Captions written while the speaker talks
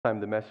Time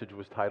the message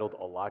was titled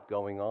A Lot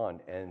Going On,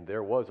 and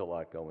there was a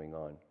lot going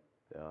on.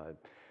 Uh,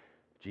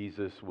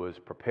 Jesus was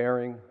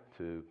preparing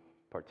to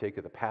partake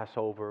of the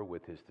Passover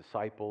with his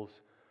disciples.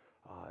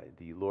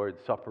 The Lord's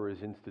Supper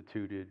is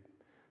instituted.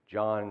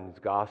 John's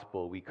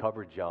Gospel, we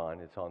covered John.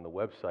 It's on the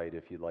website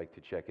if you'd like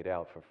to check it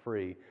out for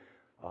free.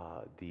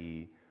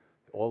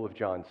 All of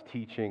John's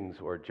teachings,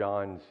 or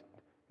John's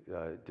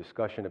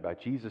discussion about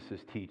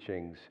Jesus'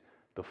 teachings,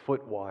 the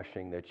foot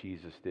washing that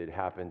Jesus did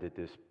happened at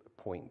this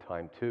point in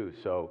time too.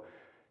 So,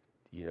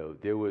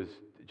 there was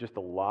just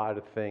a lot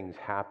of things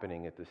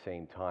happening at the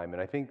same time.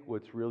 And I think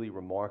what's really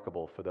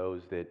remarkable for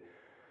those that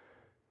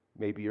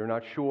maybe you're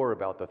not sure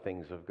about the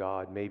things of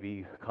God,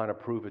 maybe kind of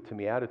prove it to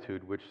me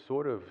attitude, which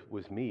sort of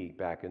was me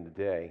back in the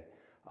day,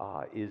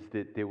 is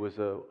that there was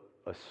a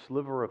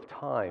sliver of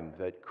time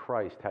that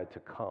Christ had to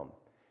come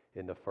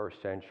in the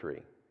first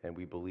century. And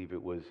we believe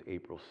it was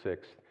April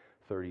 6th,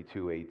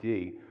 32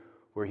 AD,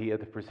 where he had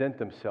to present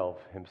himself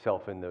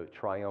in the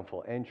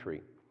triumphal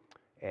entry.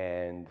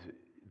 And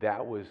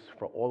that was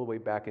from all the way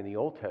back in the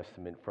Old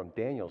Testament from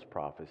Daniel's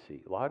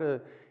prophecy. A lot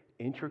of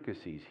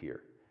intricacies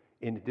here.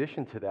 In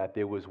addition to that,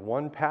 there was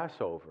one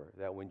Passover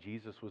that when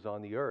Jesus was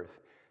on the earth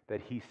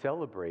that he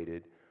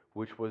celebrated,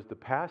 which was the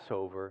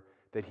Passover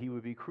that he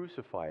would be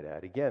crucified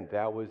at. Again,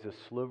 that was a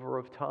sliver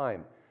of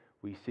time.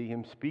 We see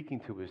him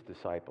speaking to his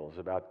disciples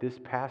about this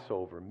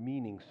Passover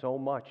meaning so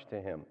much to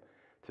him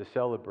to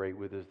celebrate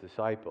with his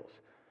disciples.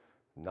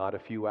 Not a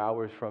few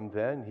hours from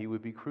then, he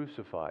would be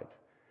crucified.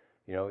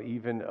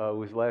 Even it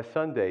was last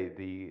Sunday,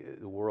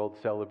 the world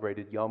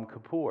celebrated Yom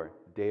Kippur,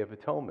 Day of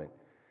Atonement.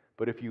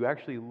 But if you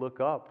actually look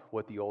up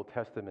what the Old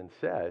Testament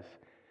says,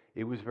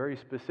 it was very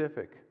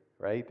specific,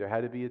 right? There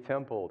had to be a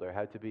temple, there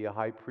had to be a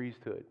high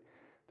priesthood,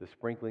 the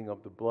sprinkling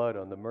of the blood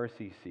on the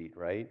mercy seat,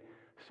 right?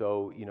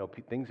 So,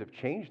 things have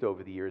changed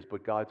over the years,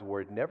 but God's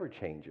word never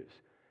changes.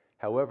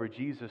 However,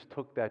 Jesus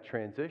took that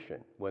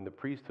transition. When the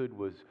priesthood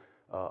was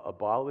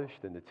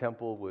abolished and the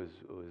temple was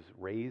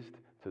razed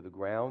to the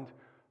ground,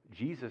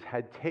 Jesus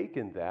had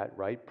taken that,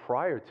 right,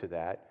 prior to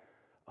that,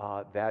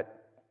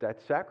 that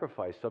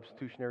sacrifice,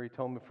 substitutionary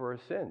atonement for our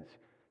sins.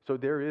 So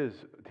there is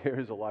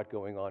a lot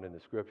going on in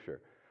the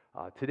Scripture.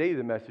 Today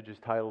the message is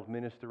titled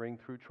Ministering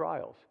Through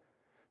Trials.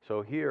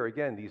 So here,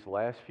 again, these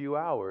last few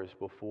hours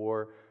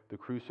before the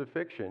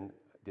crucifixion,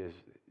 there's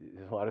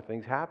a lot of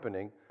things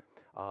happening.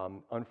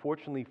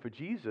 Unfortunately for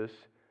Jesus,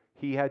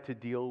 he had to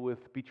deal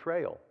with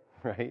betrayal,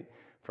 right,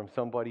 from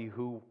somebody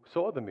who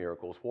saw the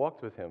miracles,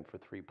 walked with him for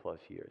 3+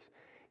 years.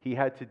 He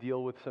had to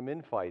deal with some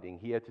infighting.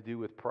 He had to deal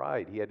with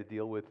pride. He had to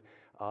deal with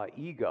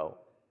ego.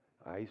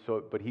 Right?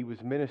 But he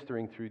was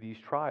ministering through these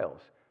trials.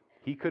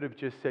 He could have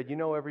just said,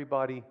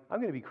 everybody, I'm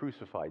going to be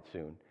crucified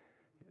soon.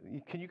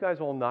 Can you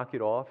guys all knock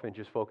it off and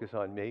just focus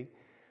on me?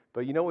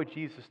 But you know what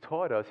Jesus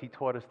taught us? He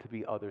taught us to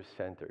be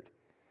others-centered.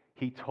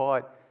 He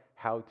taught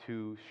how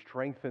to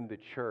strengthen the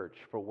church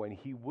for when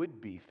he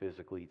would be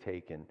physically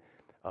taken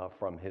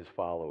from his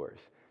followers.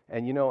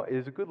 And it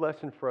is a good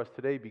lesson for us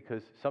today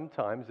because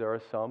sometimes there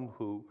are some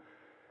who,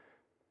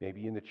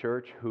 maybe in the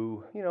church,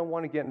 who,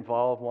 want to get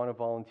involved, want to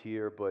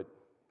volunteer, but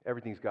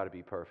everything's got to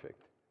be perfect.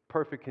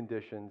 Perfect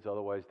conditions,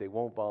 otherwise they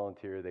won't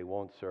volunteer, they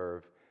won't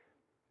serve.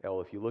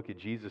 Well, if you look at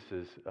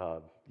Jesus's,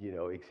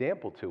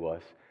 example to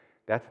us,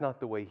 that's not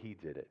the way he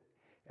did it.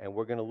 And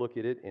we're going to look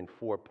at it in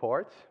 4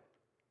 parts.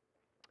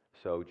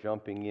 So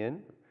jumping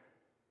in,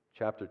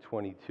 chapter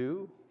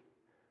 22,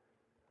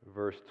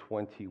 verse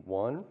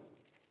 21.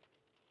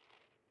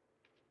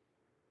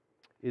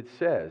 It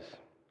says,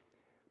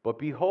 "But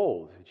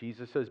behold,"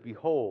 Jesus says,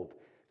 "behold,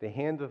 the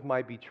hand of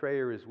my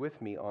betrayer is with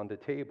me on the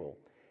table,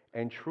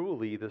 and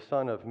truly the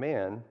Son of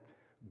Man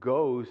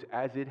goes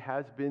as it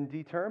has been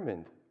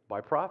determined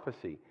by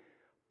prophecy.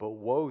 But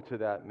woe to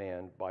that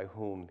man by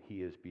whom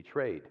he is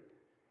betrayed."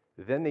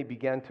 Then they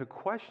began to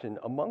question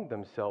among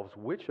themselves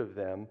which of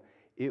them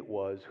it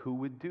was who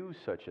would do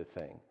such a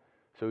thing.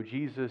 So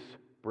Jesus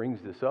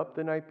brings this up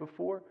the night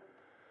before.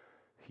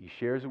 He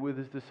shares it with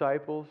his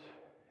disciples,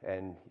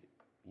 and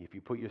if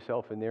you put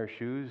yourself in their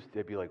shoes,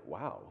 they'd be like,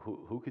 wow,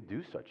 who could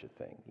do such a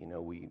thing?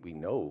 We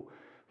know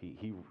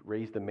he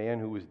raised a man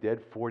who was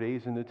dead 4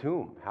 days in the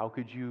tomb. How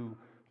could you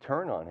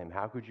turn on him?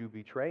 How could you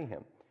betray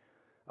him?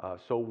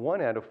 So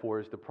 1 out of 4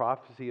 is the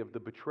prophecy of the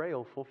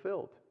betrayal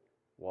fulfilled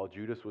while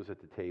Judas was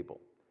at the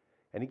table.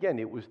 And again,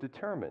 it was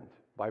determined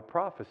by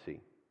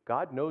prophecy.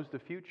 God knows the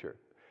future.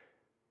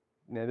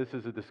 Now, this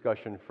is a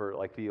discussion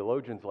for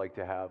theologians like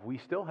to have. We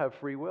still have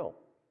free will.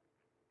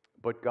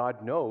 But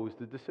God knows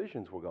the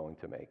decisions we're going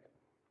to make,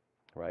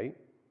 right?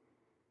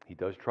 He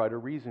does try to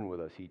reason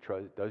with us. He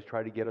does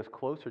try to get us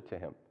closer to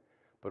him.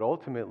 But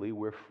ultimately,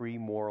 we're free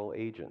moral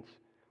agents.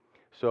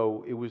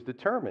 So it was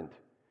determined.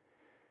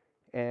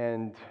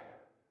 And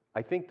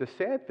I think the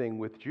sad thing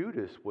with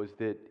Judas was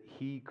that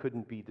he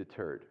couldn't be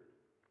deterred.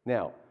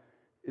 Now,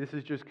 this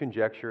is just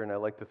conjecture, and I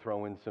like to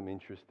throw in some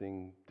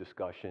interesting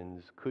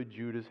discussions. Could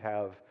Judas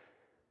have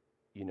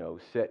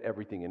set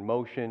everything in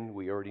motion?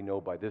 We already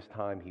know by this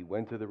time he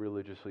went to the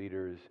religious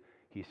leaders.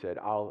 He said,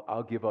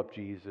 I'll give up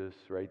Jesus,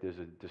 right? There's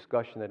a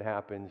discussion that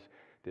happens.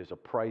 There's a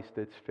price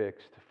that's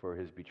fixed for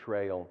his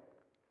betrayal.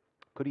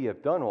 Could he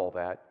have done all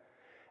that?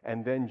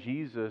 And then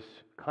Jesus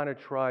kind of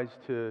tries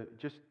to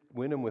just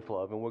win him with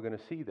love, and we're going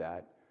to see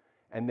that.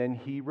 And then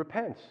he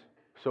repents.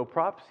 So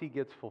prophecy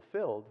gets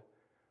fulfilled,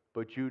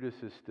 but Judas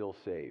is still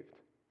saved.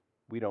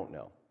 We don't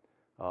know.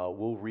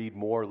 We'll read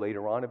more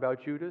later on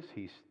about Judas.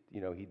 He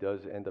does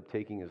end up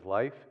taking his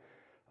life.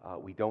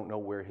 We don't know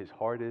where his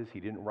heart is. He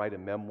didn't write a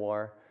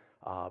memoir.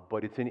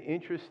 But it's an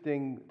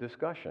interesting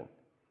discussion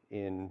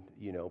in,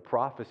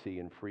 prophecy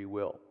and free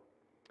will.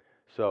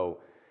 So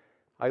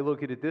I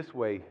look at it this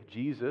way.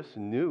 Jesus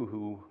knew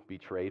who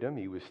betrayed him.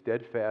 He was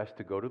steadfast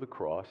to go to the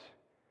cross.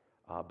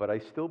 But I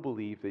still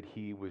believe that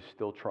he was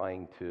still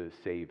trying to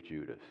save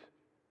Judas.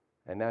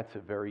 And that's a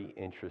very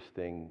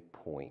interesting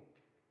point,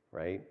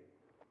 right?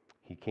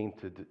 He came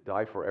to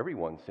die for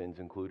everyone's sins,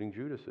 including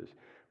Judas's,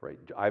 right?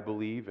 I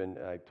believe, and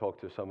I've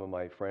talked to some of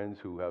my friends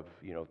who have,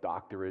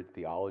 doctorate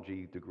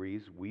theology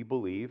degrees, we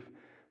believe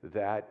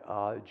that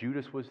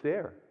Judas was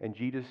there, and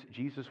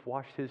Jesus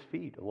washed his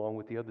feet along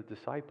with the other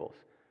disciples.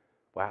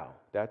 Wow,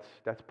 that's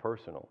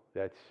personal.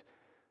 That's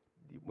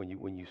when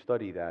you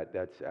study that,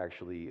 that's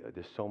actually,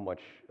 there's so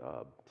much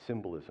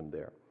symbolism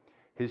there.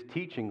 His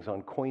teachings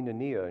on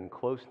koinonia and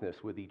closeness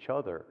with each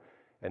other,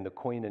 and the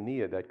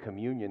koinonia, that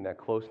communion, that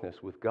closeness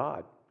with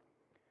God.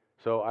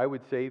 So I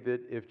would say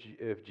that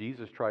if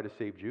Jesus tried to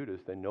save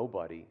Judas, then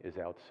nobody is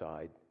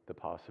outside the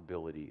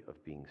possibility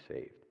of being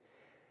saved.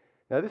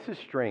 Now this is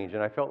strange,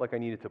 and I felt like I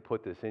needed to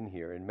put this in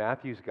here. In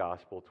Matthew's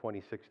Gospel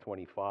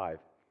 26:25,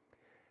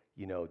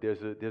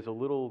 there's a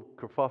little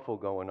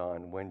kerfuffle going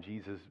on when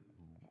Jesus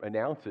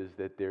announces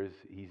that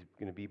he's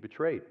going to be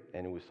betrayed,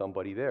 and it was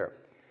somebody there.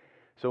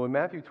 So in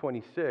Matthew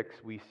 26,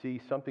 we see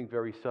something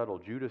very subtle.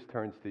 Judas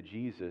turns to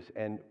Jesus,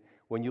 and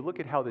when you look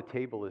at how the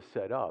table is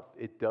set up,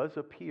 it does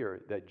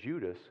appear that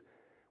Judas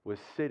was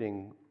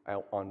sitting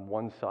out on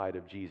one side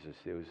of Jesus.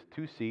 There was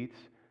two seats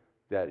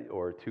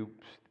or two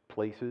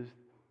places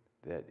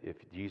that if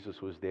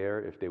Jesus was there,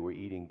 if they were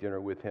eating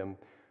dinner with him,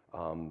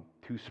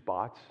 two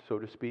spots, so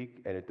to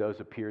speak, and it does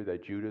appear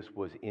that Judas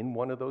was in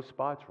one of those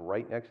spots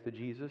right next to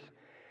Jesus.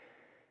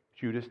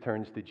 Judas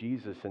turns to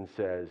Jesus and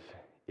says,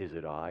 "Is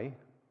it I?"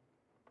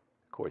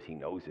 Of course, he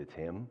knows it's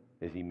him.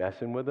 Is he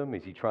messing with him?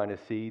 Is he trying to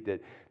see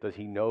that, does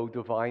he know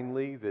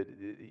divinely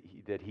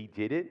that he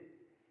did it?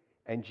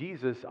 And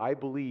Jesus, I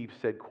believe,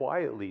 said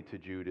quietly to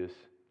Judas,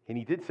 and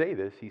he did say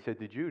this, he said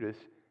to Judas,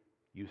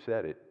 "You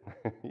said it."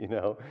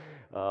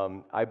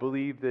 I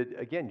believe that,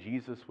 again,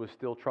 Jesus was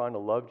still trying to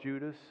love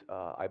Judas.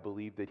 I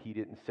believe that he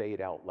didn't say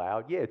it out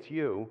loud. "Yeah, it's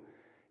you,"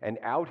 and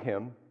out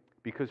him,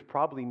 because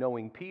probably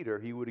knowing Peter,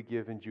 he would have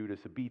given Judas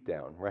a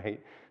beatdown,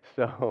 right?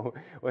 So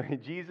when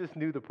Jesus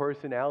knew the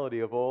personality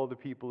of all the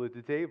people at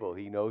the table,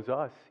 he knows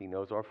us, he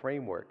knows our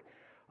framework.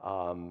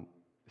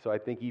 So I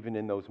think even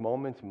in those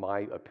moments,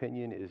 my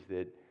opinion is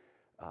that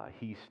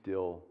he's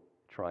still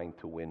trying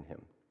to win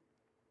him.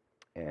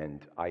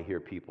 And I hear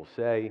people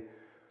say,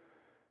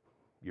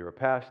 "You're a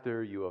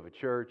pastor, you have a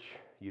church,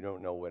 you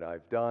don't know what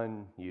I've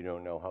done, you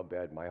don't know how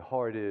bad my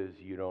heart is,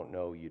 you don't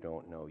know,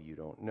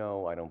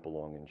 I don't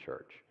belong in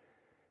church."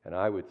 And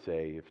I would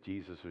say, if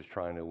Jesus was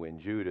trying to win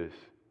Judas,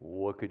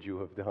 what could you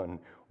have done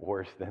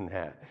worse than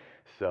that?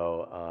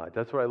 So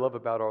that's what I love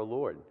about our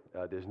Lord.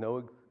 There's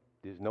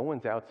no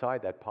one's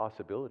outside that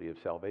possibility of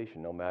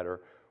salvation, no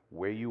matter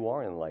where you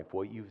are in life,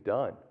 what you've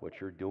done,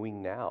 what you're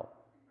doing now.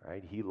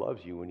 Right? He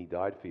loves you and he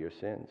died for your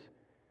sins.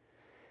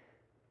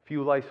 A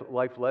few life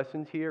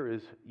lessons here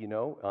is,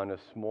 on a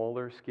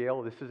smaller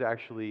scale. This is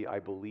actually, I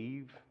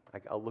believe,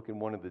 I'll look in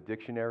one of the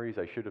dictionaries.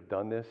 I should have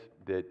done this.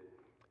 That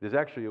there's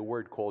actually a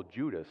word called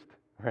Judas,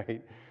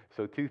 right?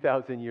 So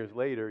 2,000 years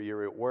later,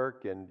 you're at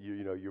work and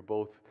you're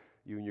both,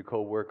 you and your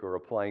coworker are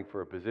applying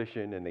for a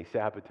position and they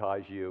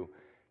sabotage you,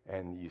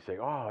 and you say,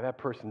 "Oh, that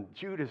person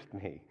Judased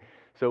me."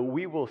 So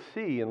we will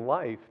see in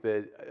life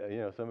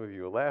that, some of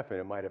you are laughing,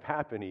 it might have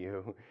happened to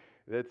you,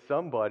 that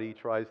somebody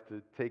tries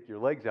to take your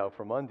legs out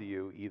from under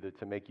you, either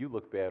to make you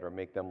look bad or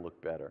make them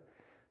look better.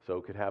 So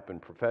it could happen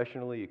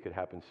professionally, it could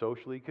happen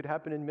socially, it could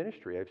happen in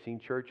ministry. I've seen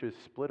churches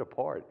split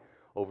apart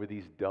over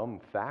these dumb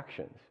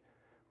factions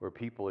where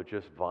people are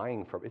just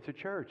vying for, it's a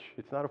church,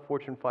 it's not a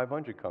Fortune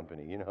 500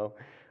 company,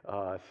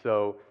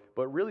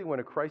 but really when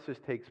a crisis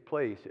takes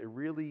place, it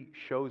really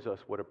shows us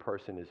what a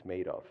person is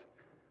made of.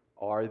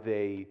 Are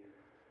they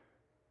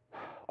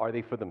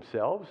for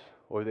themselves,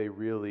 or are they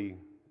really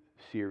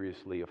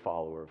seriously a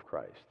follower of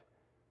Christ,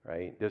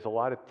 right? There's a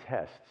lot of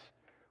tests.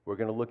 We're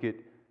going to look at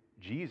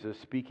Jesus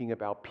speaking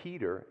about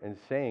Peter and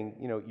saying,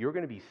 you're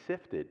going to be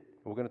sifted.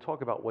 We're going to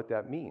talk about what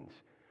that means.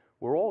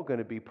 We're all going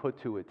to be put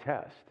to a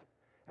test.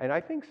 And I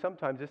think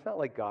sometimes it's not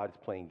like God's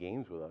playing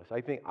games with us.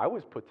 I think I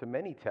was put to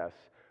many tests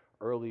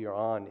earlier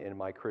on in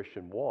my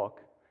Christian walk,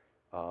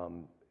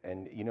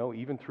 and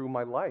even through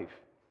my life.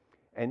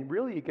 And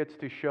really it gets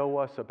to show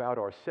us about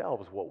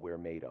ourselves what we're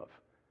made of.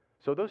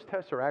 So those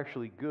tests are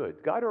actually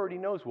good. God already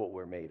knows what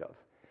we're made of.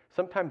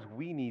 Sometimes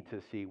we need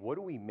to see, what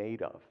are we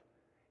made of?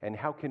 And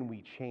how can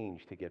we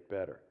change to get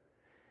better?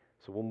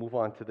 So we'll move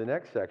on to the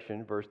next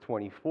section, verse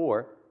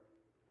 24.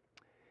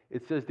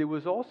 It says, there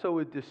was also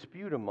a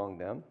dispute among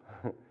them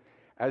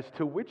as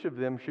to which of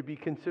them should be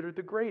considered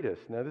the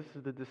greatest. Now, this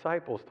is the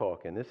disciples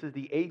talking. This is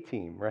the A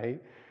team,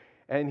 right?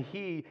 And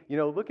he,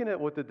 looking at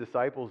what the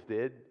disciples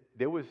did,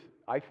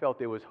 I felt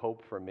there was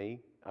hope for me.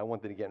 I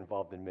wanted to get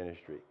involved in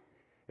ministry.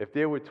 If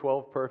there were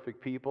 12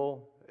 perfect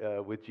people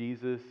with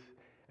Jesus,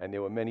 and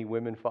there were many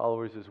women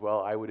followers as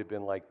well, I would have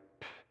been like,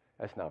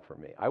 that's not for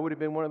me. I would have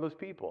been one of those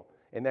people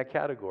in that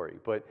category.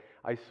 But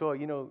I saw,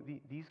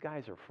 these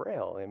guys are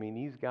frail. I mean,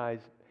 these guys,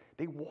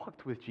 they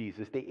walked with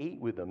Jesus. They ate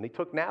with him. They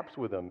took naps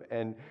with him.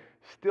 And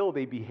still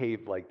they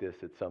behaved like this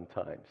at some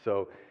time.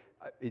 So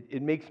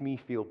it makes me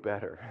feel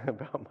better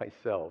about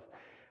myself.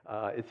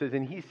 It says,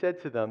 and he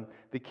said to them,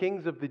 the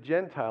kings of the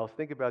Gentiles,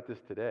 think about this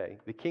today,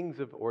 the kings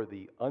or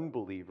the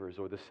unbelievers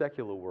or the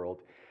secular world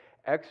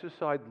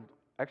exercise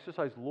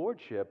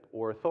lordship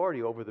or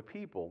authority over the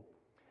people.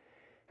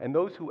 And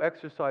those who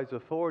exercise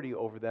authority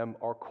over them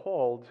are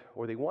called,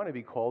 or they want to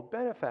be called,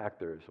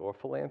 benefactors or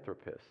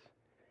philanthropists.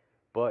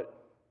 But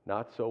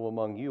not so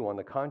among you. On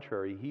the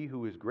contrary, he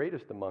who is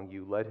greatest among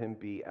you, let him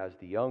be as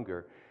the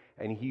younger,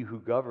 and he who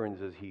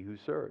governs as he who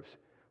serves.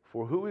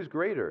 For who is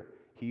greater,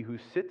 he who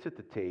sits at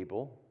the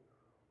table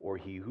or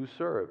he who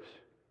serves?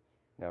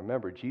 Now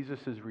remember, Jesus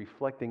is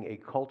reflecting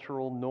a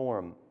cultural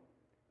norm.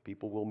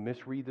 People will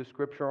misread the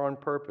scripture on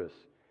purpose.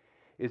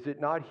 Is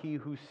it not he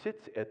who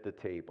sits at the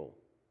table?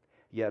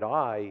 Yet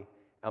I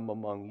am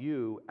among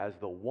you as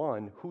the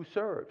one who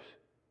serves.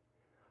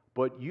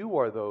 But you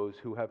are those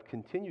who have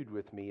continued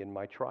with me in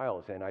my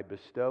trials, and I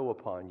bestow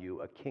upon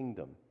you a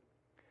kingdom,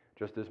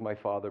 just as my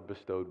Father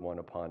bestowed one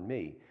upon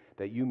me,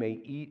 that you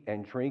may eat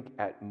and drink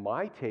at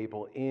my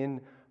table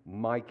in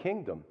my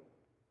kingdom,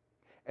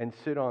 and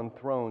sit on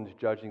thrones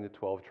judging the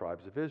 12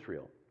 tribes of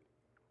Israel.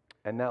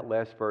 And that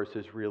last verse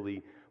is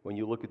really, when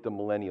you look at the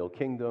millennial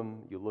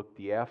kingdom, you look at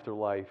the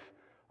afterlife,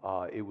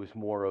 it was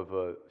more of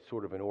a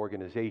sort of an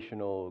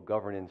organizational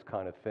governance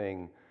kind of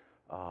thing.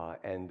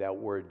 And that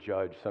word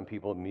judge, some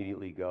people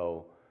immediately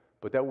go,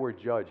 but that word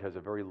judge has a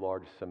very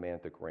large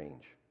semantic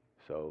range.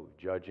 So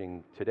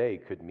judging today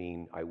could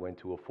mean I went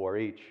to a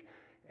 4-H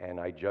and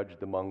I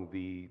judged among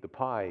the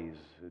pies,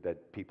 the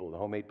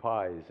homemade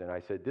pies, and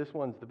I said, this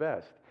one's the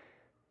best.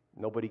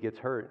 Nobody gets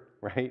hurt,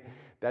 right?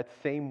 That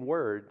same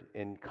word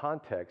in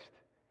context,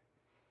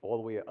 all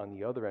the way on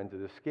the other end of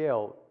the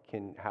scale,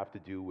 can have to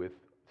do with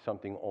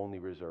something only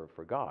reserved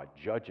for God,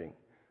 judging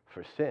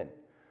for sin.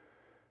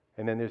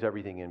 And then there's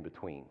everything in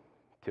between.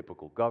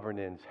 Typical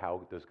governance,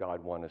 how does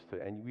God want us to,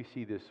 and we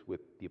see this with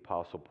the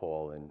Apostle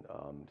Paul. And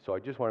so I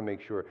just want to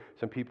make sure,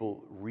 some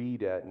people read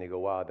that and they go,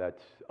 wow,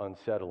 that's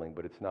unsettling,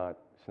 but it's not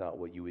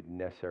what you would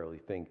necessarily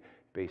think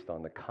based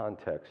on the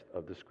context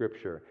of the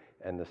scripture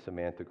and the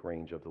semantic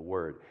range of the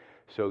word.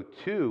 So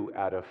 2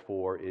 out of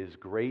 4 is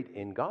great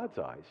in God's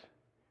eyes,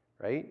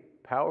 right?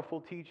 Powerful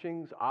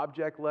teachings,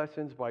 object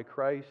lessons by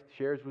Christ,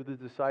 shares with his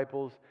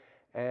disciples,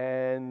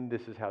 and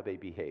this is how they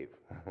behave.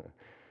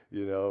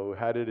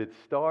 How did it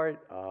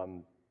start?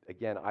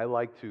 Again, I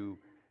like to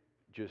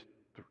just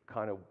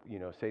kind of,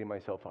 say to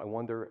myself, I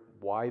wonder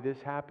why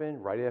this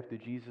happened right after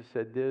Jesus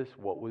said this.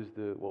 What was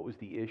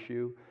the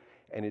issue?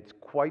 And it's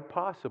quite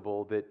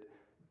possible that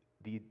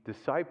the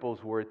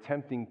disciples were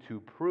attempting to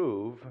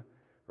prove,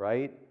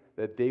 right,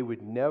 that they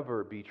would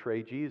never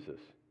betray Jesus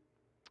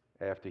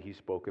after he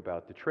spoke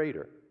about the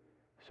traitor.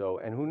 So,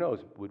 and who knows,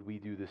 would we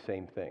do the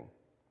same thing?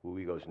 Would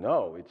we go,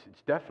 no,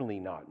 it's definitely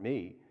not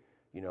me.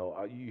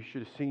 You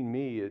should have seen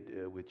me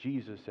with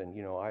Jesus, and,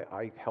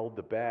 I held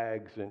the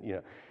bags,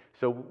 and,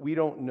 So we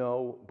don't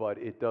know, but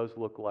it does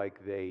look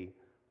like they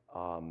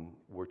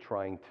were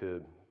trying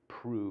to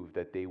prove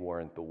that they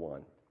weren't the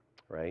one,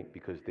 right?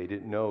 Because they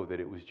didn't know that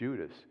it was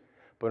Judas.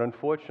 But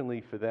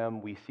unfortunately for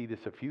them, we see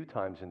this a few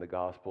times in the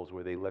Gospels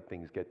where they let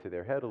things get to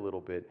their head a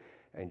little bit,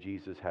 and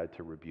Jesus had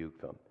to rebuke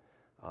them.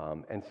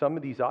 And some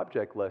of these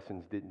object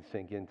lessons didn't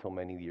sink in until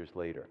many years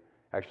later.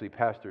 Actually,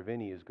 Pastor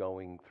Vinny is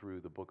going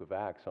through the book of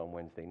Acts on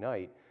Wednesday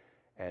night,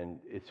 and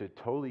it's a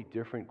totally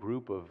different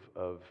group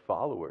of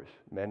followers,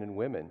 men and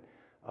women,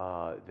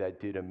 that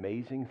did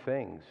amazing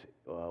things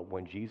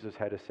when Jesus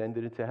had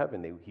ascended into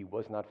heaven. He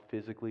was not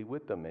physically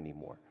with them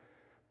anymore,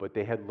 but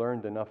they had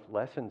learned enough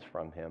lessons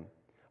from him,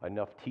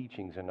 enough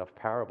teachings, enough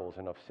parables,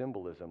 enough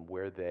symbolism,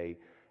 where they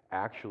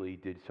actually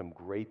did some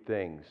great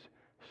things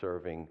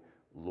serving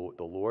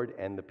the Lord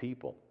and the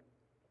people.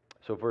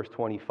 So verse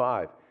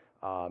 25,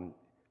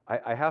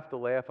 I have to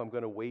laugh. I'm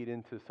going to wade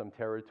into some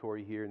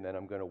territory here, and then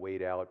I'm going to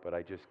wade out, but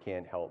I just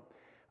can't help.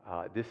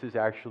 This is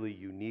actually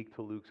unique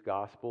to Luke's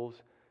Gospel,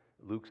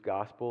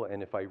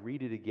 and if I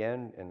read it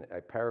again, and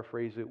I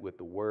paraphrase it with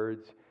the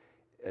words,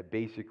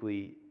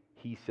 basically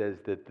he says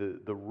that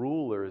the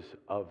rulers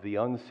of the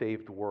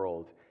unsaved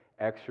world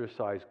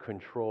exercise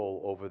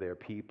control over their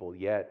people,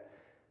 yet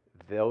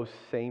those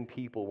same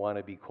people want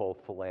to be called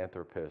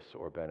philanthropists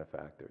or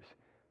benefactors.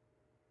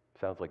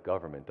 Sounds like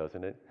government,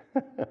 doesn't it?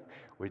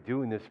 We're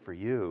doing this for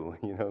you,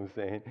 you know what I'm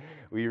saying?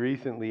 We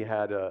recently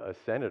had a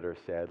senator,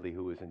 sadly,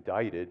 who was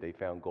indicted. They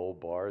found gold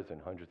bars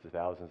and hundreds of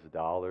thousands of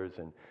dollars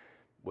and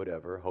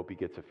whatever. Hope he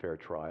gets a fair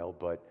trial.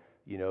 But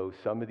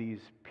some of these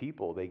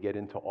people, they get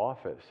into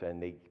office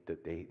and they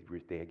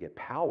get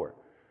power,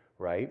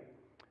 right?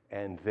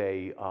 And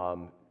they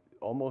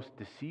almost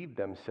deceive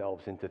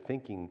themselves into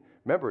thinking,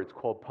 remember, it's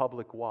called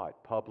public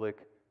what? Public,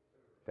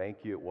 thank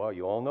you. Well,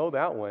 you all know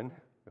that one.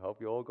 I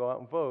hope you all go out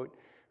and vote,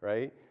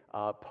 right?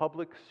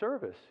 Public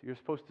service. You're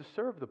supposed to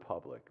serve the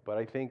public. But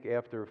I think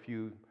after a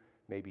few,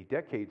 maybe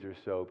decades or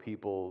so,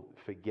 people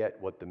forget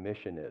what the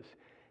mission is.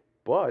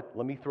 But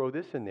let me throw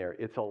this in there.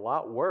 It's a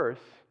lot worse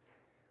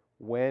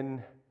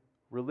when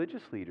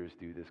religious leaders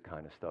do this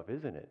kind of stuff,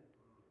 isn't it?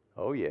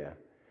 Oh, yeah.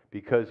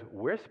 Because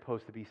we're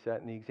supposed to be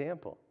setting the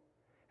example.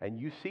 And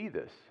you see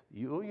this.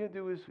 All you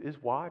do is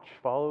watch,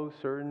 follow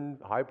certain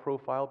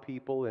high-profile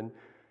people, and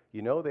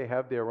they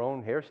have their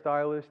own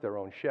hairstylists, their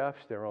own chefs,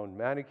 their own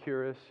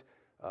manicurists,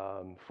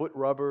 foot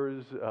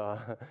rubbers.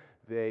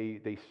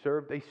 They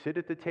sit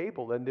at the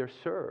table and they're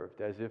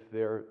served as if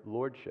they're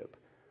lordship.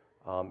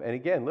 And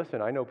again,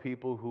 listen, I know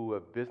people who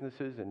have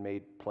businesses and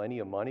made plenty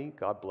of money.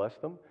 God bless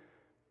them.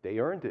 They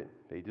earned it.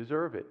 They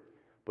deserve it.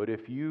 But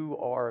if you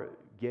are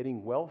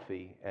getting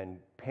wealthy and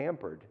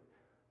pampered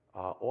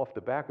off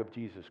the back of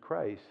Jesus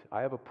Christ,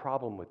 I have a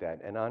problem with that.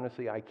 And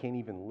honestly, I can't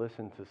even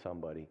listen to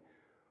somebody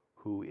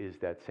who is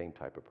that same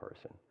type of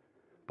person.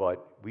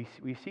 But we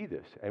see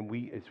this. And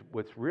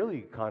what's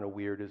really kind of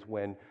weird is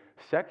when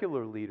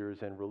secular leaders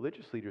and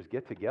religious leaders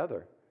get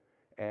together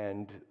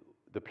and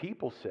the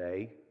people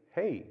say,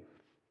 hey,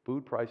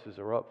 food prices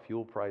are up,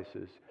 fuel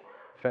prices,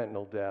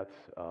 fentanyl deaths,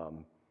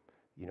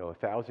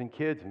 1,000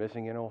 kids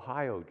missing in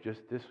Ohio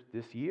just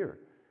this year,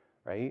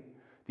 right?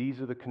 These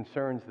are the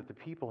concerns that the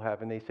people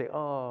have, and they say,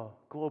 oh,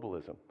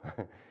 globalism.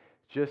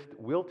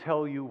 We'll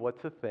tell you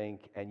what to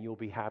think, and you'll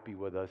be happy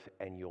with us,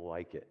 and you'll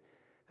like it.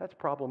 That's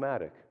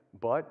problematic,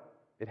 but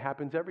it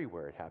happens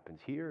everywhere. It happens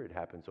here, it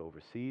happens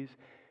overseas.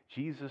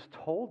 Jesus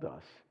told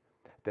us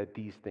that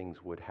these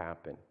things would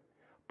happen.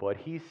 But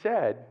he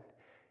said,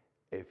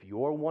 if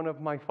you're one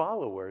of my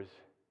followers,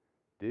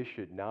 this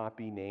should not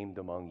be named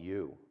among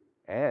you.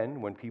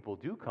 And when people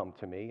do come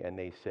to me and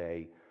they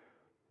say,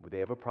 they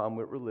have a problem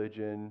with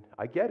religion,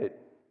 I get it.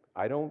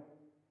 I don't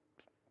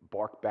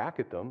bark back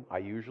at them. I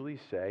usually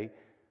say,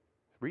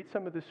 read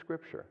some of this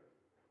scripture.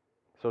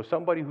 So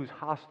somebody who's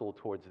hostile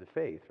towards the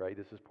faith, right?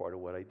 This is part of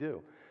what I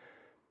do.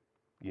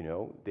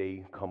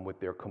 They come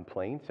with their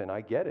complaints, and I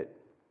get it.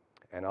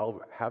 And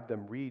I'll have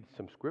them read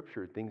some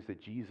scripture, things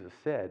that Jesus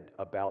said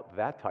about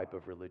that type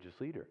of religious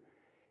leader.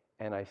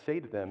 And I say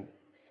to them,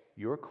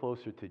 you're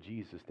closer to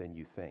Jesus than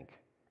you think,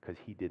 because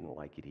he didn't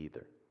like it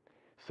either.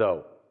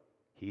 So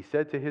he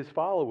said to his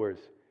followers,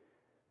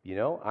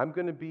 I'm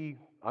going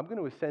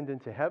to ascend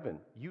into heaven.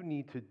 You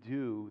need to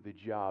do the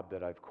job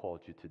that I've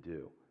called you to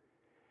do.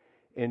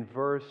 In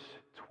verse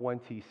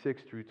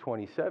 26 through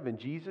 27,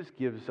 Jesus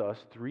gives us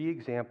 3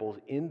 examples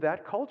in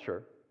that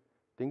culture.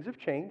 Things have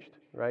changed,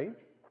 right?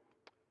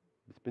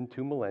 It's been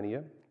 2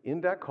 millennia.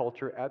 In that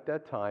culture, at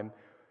that time,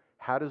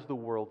 how does the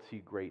world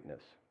see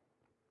greatness?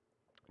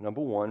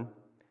 Number 1,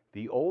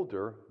 the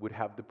older would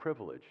have the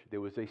privilege.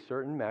 There was a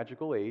certain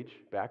magical age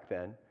back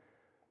then.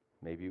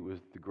 Maybe it was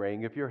the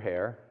graying of your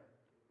hair.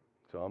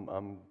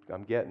 So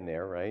I'm getting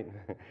there, right?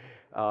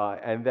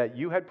 And that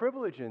you had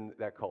privilege in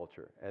that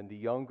culture, and the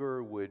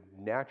younger would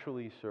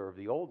naturally serve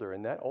the older,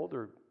 and that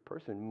older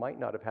person might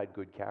not have had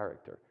good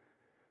character.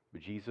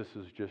 But Jesus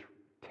is just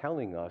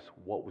telling us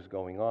what was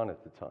going on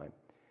at the time.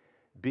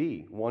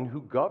 B, one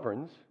who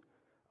governs,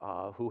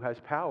 who has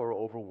power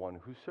over one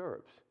who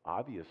serves.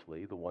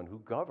 Obviously, the one who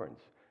governs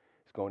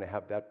is going to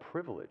have that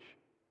privilege,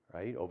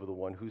 right, over the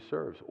one who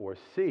serves. Or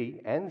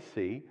C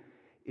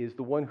is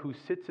the one who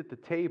sits at the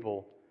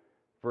table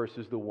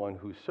versus the one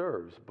who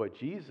serves. But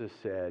Jesus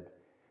said,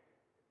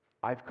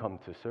 I've come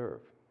to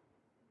serve,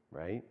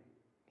 right?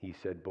 He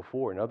said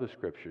before in other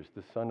scriptures,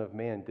 the Son of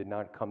Man did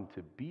not come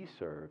to be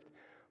served,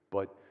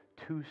 but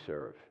to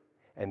serve.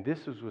 And this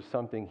was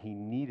something he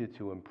needed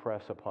to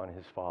impress upon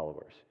his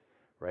followers,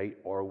 right?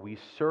 Are we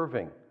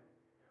serving,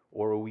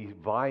 or are we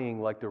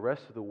vying like the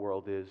rest of the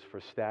world is for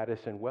status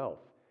and wealth,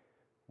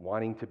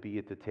 wanting to be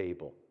at the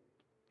table?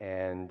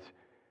 And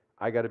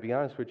I got to be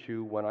honest with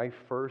you, when I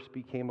first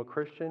became a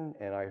Christian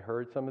and I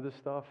heard some of this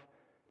stuff,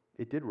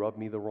 it did rub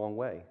me the wrong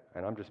way.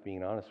 And I'm just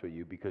being honest with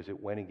you, because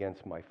it went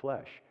against my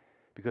flesh.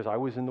 Because I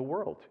was in the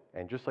world.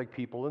 And just like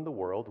people in the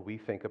world, we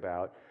think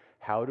about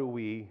how do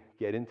we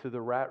get into the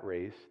rat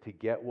race to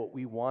get what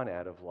we want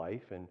out of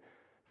life. And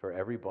for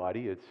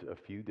everybody, it's a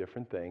few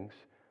different things.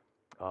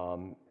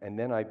 And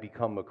then I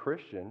become a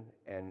Christian,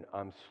 and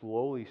I'm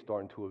slowly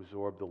starting to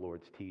absorb the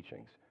Lord's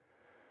teachings.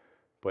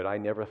 But I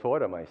never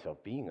thought of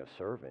myself being a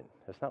servant.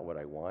 That's not what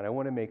I want. I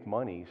want to make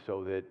money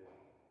so that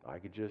I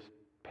could just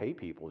pay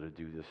people to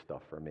do this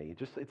stuff for me.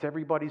 It's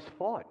everybody's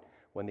fault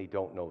when they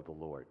don't know the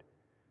Lord.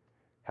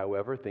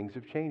 However, things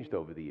have changed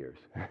over the years.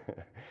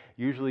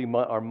 Usually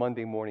our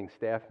Monday morning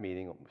staff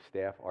meeting,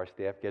 our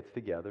staff gets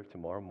together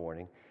tomorrow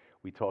morning.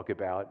 We talk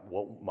about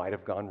what might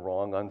have gone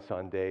wrong on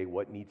Sunday,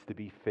 what needs to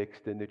be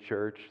fixed in the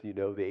church, the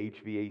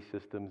HVA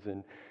systems,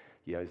 and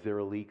is there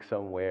a leak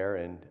somewhere?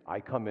 And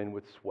I come in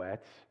with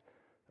sweats,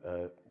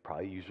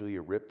 probably usually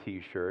a ripped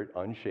t-shirt,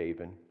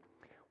 unshaven.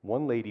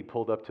 One lady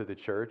pulled up to the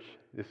church.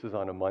 This was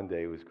on a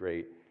Monday. It was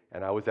great.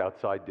 And I was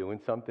outside doing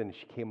something, and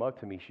she came up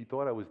to me. She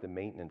thought I was the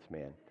maintenance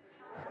man.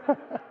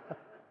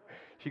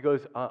 She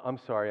goes, I'm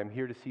sorry, I'm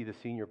here to see the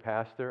senior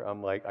pastor.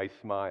 I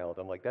smiled.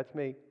 I'm like, that's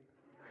me.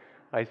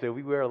 I said,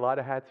 we wear a lot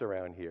of hats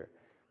around here.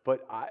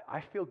 But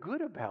I feel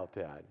good about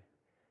that.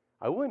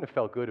 I wouldn't have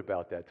felt good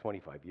about that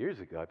 25 years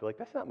ago. I'd be like,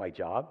 that's not my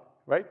job,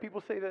 right?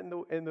 People say that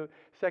in the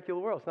secular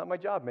world. It's not my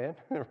job, man,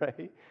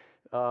 right?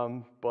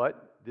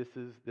 But this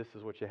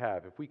is what you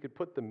have. If we could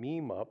put the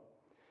meme up.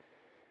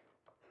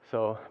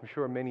 So I'm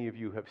sure many of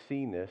you have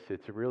seen this.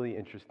 It's a really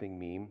interesting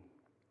meme.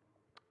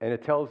 And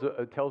it tells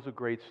a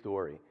great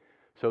story.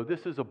 So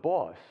this is a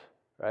boss,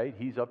 right?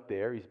 He's up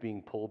there. He's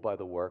being pulled by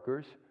the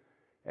workers.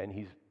 And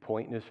he's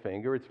pointing his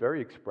finger. It's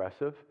very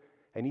expressive.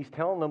 And he's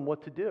telling them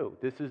what to do.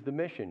 This is the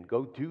mission.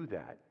 Go do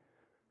that,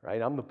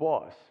 right? I'm the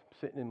boss,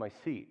 sitting in my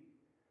seat.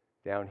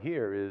 Down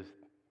here's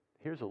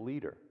a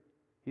leader.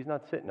 He's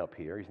not sitting up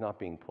here. He's not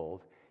being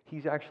pulled.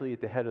 He's actually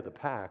at the head of the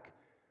pack,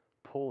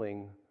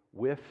 pulling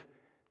with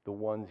the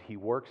ones he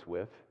works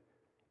with,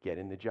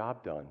 getting the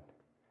job done.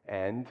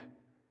 And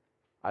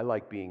I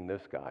like being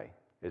this guy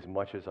as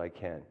much as I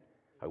can.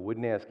 I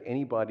wouldn't ask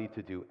anybody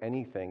to do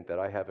anything that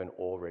I haven't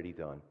already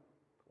done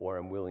or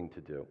am willing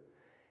to do.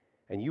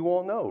 And you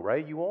all know,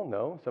 right? You all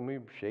know. Some of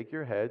you shake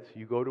your heads.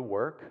 You go to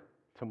work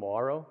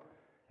tomorrow,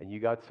 and you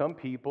got some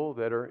people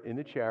that are in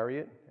the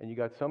chariot, and you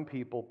got some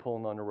people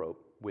pulling on a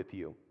rope with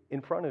you,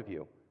 in front of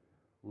you,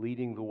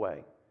 leading the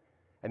way.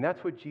 And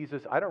that's what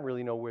Jesus, I don't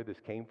really know where this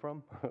came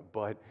from,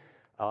 but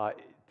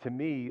to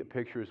me, a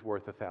picture is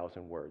worth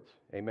 1,000 words.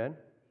 Amen?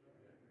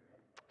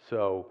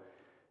 So,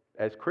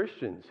 as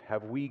Christians,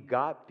 have we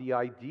got the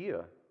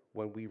idea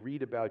when we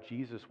read about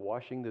Jesus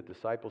washing the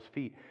disciples'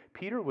 feet?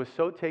 Peter was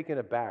so taken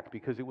aback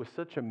because it was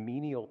such a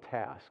menial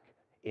task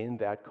in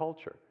that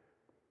culture,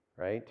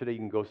 right? Today you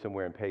can go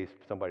somewhere and pay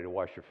somebody to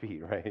wash your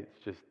feet, right?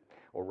 It's just,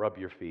 or rub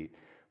your feet.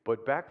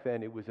 But back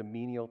then it was a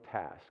menial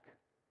task.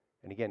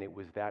 And again, it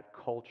was that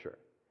culture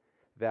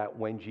that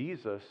when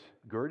Jesus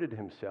girded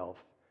himself,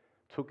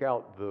 took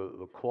out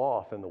the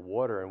cloth and the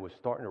water and was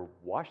starting to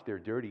wash their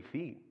dirty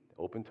feet,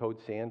 open-toed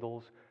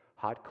sandals,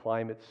 hot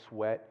climate,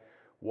 sweat,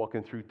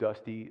 walking through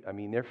dusty,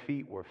 their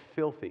feet were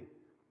filthy.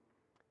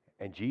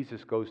 And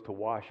Jesus goes to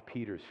wash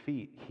Peter's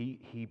feet.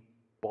 He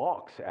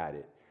balks at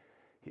it.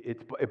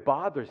 It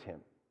bothers him.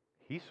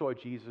 He saw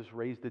Jesus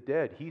raise the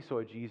dead. He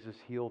saw Jesus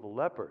heal the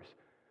lepers.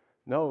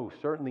 No,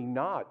 certainly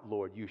not,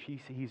 Lord.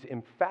 He's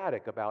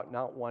emphatic about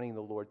not wanting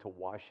the Lord to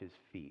wash his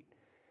feet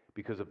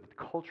because of the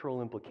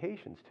cultural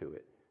implications to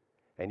it.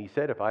 And he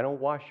said, if I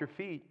don't wash your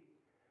feet,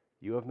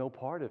 you have no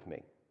part of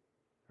me,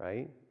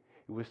 right?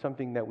 It was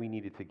something that we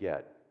needed to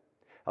get.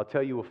 I'll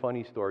tell you a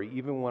funny story.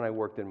 Even when I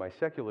worked in my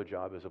secular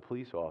job as a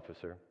police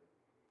officer,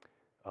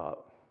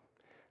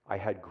 I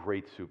had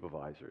great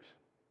supervisors,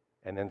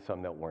 and then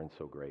some that weren't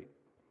so great.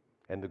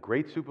 And the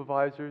great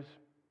supervisors,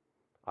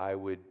 I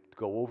would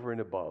go over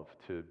and above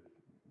to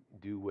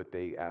do what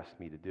they asked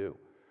me to do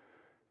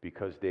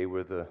because they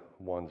were the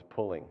ones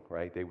pulling,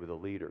 right? They were the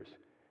leaders.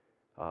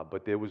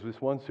 But there was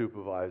this one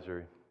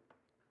supervisor,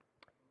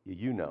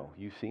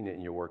 you've seen it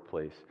in your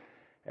workplace,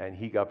 and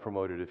he got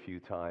promoted a few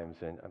times,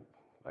 and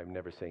I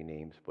never say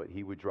names, but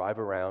he would drive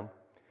around,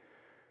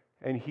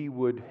 and he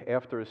would,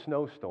 after a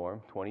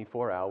snowstorm,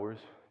 24 hours,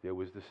 there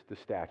was the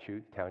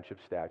statute, township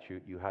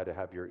statute, you had to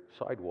have your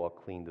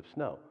sidewalk cleaned of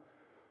snow.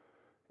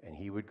 And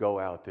he would go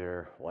out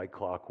there like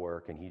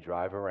clockwork, and he'd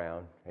drive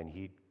around, and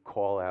he'd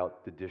call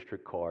out the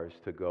district cars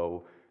to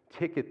go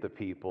ticket the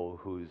people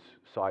whose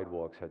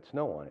sidewalks had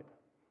snow on it.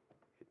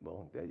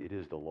 Well, it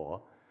is the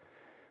law.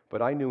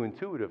 But I knew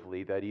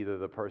intuitively that either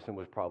the person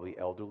was probably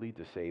elderly,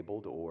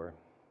 disabled, or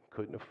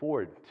couldn't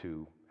afford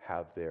to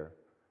have their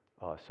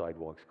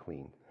sidewalks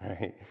cleaned,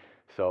 right?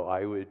 So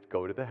I would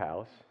go to the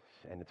house,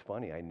 and it's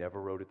funny, I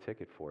never wrote a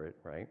ticket for it,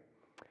 right?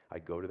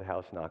 I'd go to the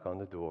house, knock on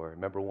the door. I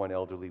remember one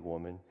elderly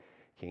woman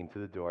came to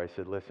the door. I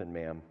said, listen,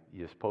 ma'am,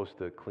 you're supposed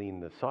to clean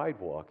the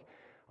sidewalk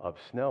of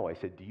snow. I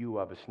said, do you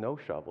have a snow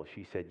shovel?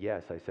 She said,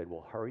 yes. I said,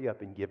 well, hurry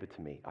up and give it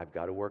to me. I've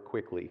got to work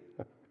quickly.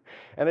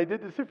 And I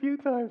did this a few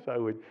times. I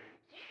would,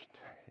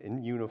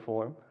 in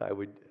uniform, I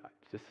would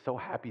just so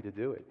happy to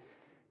do it.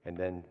 And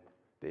then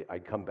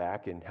I'd come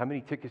back, and how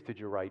many tickets did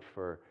you write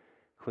for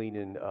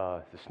cleaning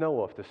the snow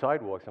off the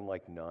sidewalks? I'm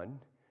like, none.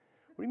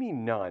 What do you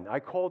mean none? I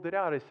called it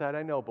out. I said,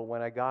 I know, but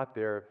when I got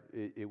there,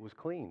 it was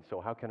clean.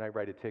 So how can I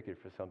write a ticket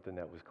for something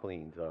that was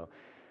clean? So,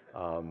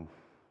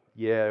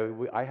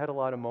 I had a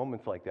lot of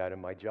moments like that in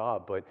my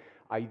job, but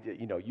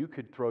you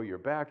could throw your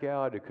back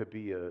out. It could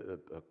be a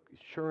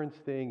insurance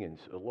thing and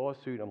a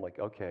lawsuit. I'm like,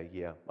 okay,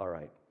 yeah, all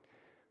right.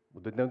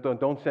 Well,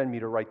 don't send me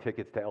to write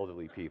tickets to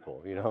elderly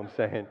people. You know what I'm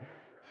saying?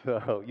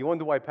 So you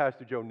wonder why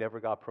Pastor Joe never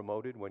got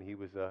promoted when he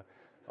was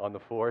on the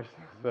force.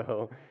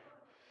 So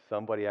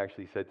somebody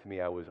actually said to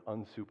me I was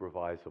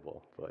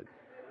unsupervisable,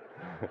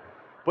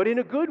 but in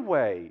a good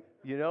way,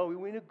 in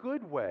a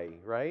good way,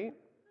 right?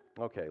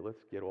 Okay, let's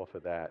get off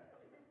of that.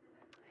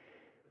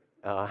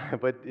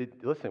 But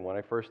listen, when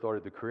I first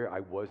started the career, I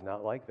was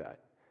not like that.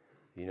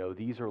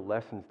 These are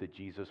lessons that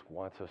Jesus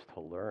wants us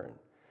to learn.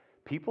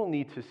 People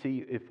need to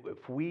see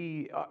if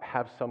we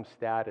have some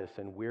status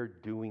and we're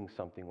doing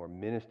something or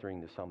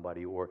ministering to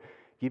somebody or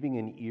giving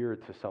an ear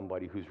to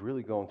somebody who's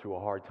really going through a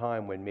hard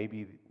time when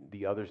maybe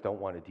the others don't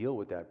want to deal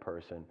with that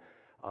person,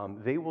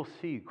 they will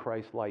see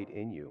Christ's light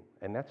in you.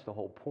 And that's the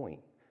whole point.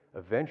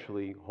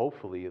 Eventually,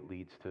 hopefully, it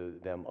leads to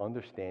them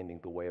understanding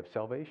the way of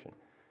salvation.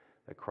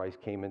 That Christ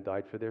came and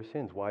died for their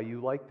sins. Why are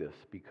you like this?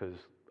 Because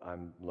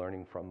I'm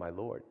learning from my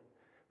Lord.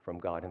 From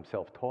God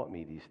himself taught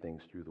me these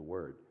things through the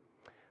word.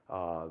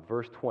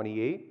 Verse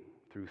 28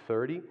 through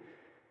 30,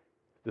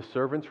 the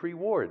servant's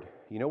reward.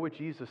 You know what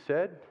Jesus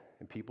said?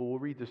 And people will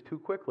read this too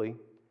quickly.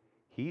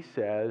 He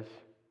says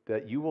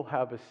that you will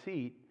have a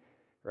seat,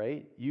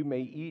 right? You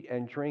may eat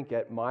and drink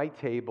at my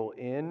table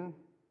in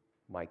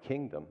my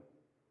kingdom.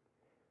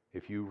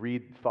 If you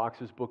read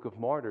Fox's Book of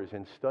Martyrs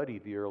and study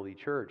the early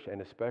church,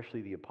 and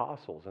especially the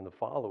apostles and the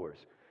followers,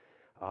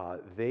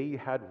 they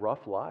had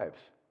rough lives.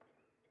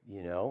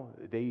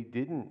 They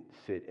didn't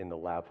sit in the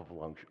lap of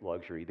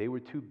luxury. They were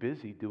too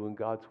busy doing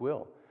God's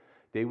will.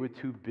 They were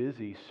too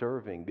busy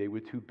serving. They were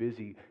too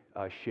busy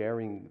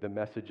sharing the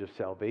message of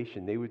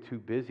salvation. They were too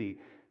busy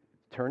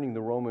turning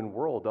the Roman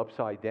world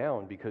upside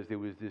down because there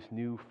was this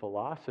new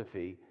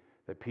philosophy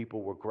that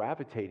people were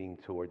gravitating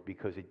toward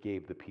because it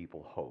gave the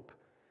people hope.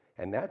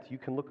 And you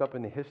can look up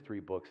in the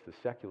history books, the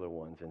secular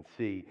ones, and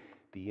see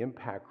the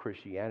impact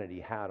Christianity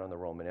had on the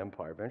Roman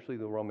Empire. Eventually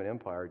the Roman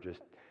Empire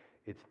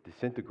it's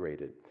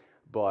disintegrated.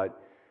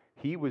 But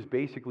he was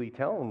basically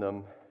telling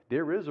them,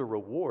 there is a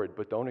reward,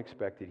 but don't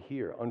expect it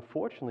here.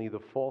 Unfortunately,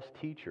 the false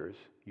teachers,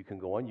 you can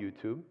go on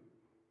YouTube,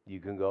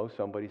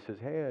 somebody says,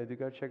 hey, you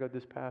got to check out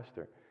this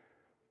pastor.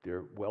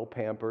 They're well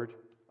pampered.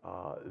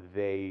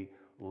 They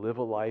live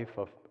a life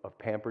of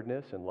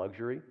pamperedness and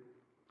luxury.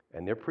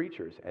 And they're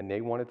preachers, and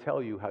they want to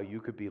tell you how you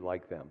could be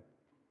like them,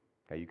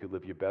 how you could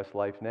live your best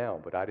life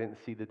now. But I didn't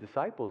see the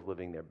disciples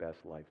living their best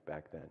life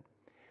back then.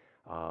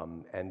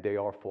 And they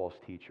are false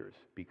teachers,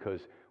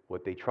 because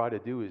what they try to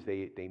do is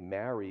they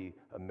marry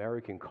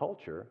American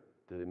culture,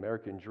 the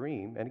American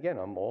dream. And again,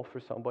 I'm all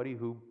for somebody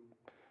who,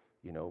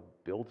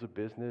 builds a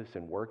business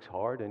and works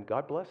hard, and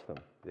God bless them.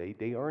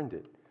 They earned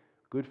it.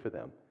 Good for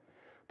them.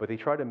 But they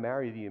try to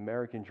marry the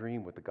American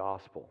dream with the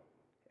gospel.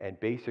 And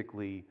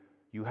basically,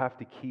 you have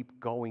to keep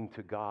going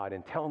to God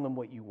and telling them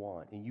what you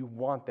want. And you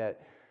want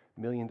that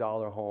 $1 million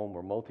home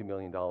or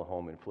multi-million-dollar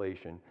home,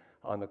 inflation,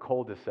 on the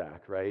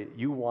cul-de-sac, right?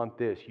 You want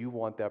this. You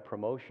want that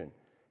promotion.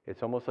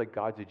 It's almost like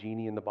God's a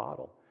genie in the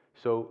bottle.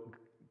 So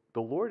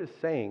the Lord is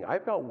saying,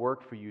 I've got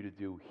work for you to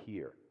do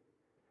here.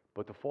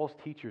 But the false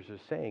teachers are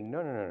saying,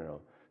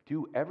 no.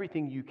 Do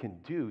everything you can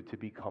do to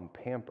become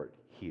pampered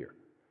here.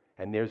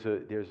 And there's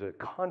a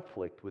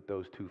conflict with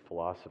those two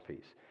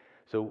philosophies.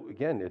 So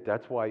again,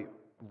 that's why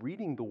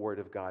reading the Word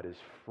of God is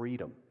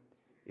freedom.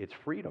 It's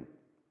freedom,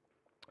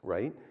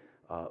 right?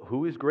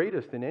 Who is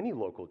greatest in any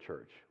local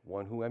church?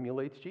 One who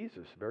emulates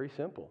Jesus. Very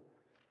simple,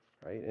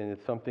 right? And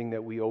it's something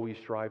that we always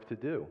strive to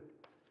do.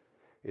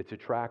 It's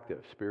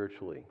attractive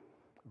spiritually.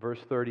 Verse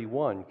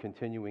 31,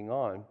 continuing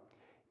on,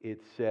 it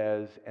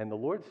says, and the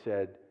Lord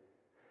said,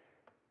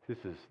 this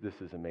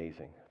is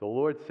amazing. The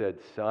Lord said,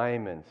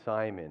 Simon,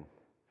 Simon,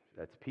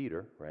 that's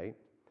Peter, right?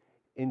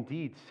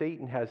 Indeed,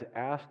 Satan has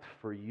asked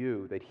for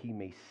you that he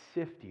may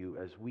sift you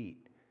as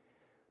wheat.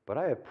 But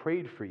I have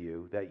prayed for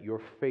you that your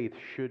faith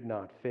should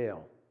not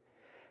fail.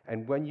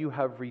 And when you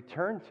have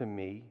returned to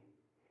me,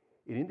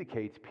 it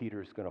indicates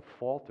Peter is going to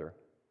falter.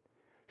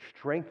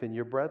 Strengthen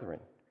your brethren.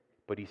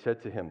 But he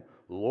said to him,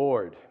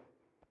 Lord,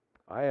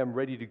 I am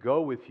ready to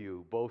go with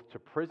you both to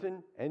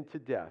prison and to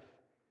death.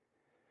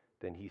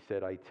 Then he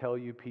said, I tell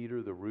you,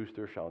 Peter, the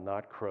rooster shall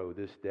not crow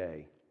this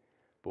day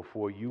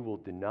before you will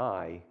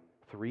deny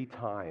 3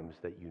 times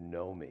that you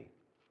know me.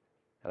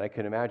 And I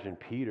can imagine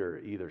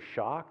Peter either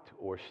shocked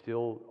or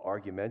still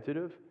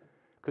argumentative,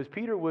 because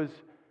Peter was,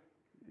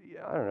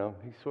 I don't know,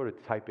 he's sort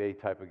of type A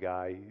type of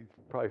guy. He's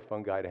probably a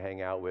fun guy to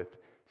hang out with.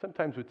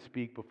 Sometimes would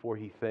speak before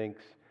he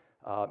thinks,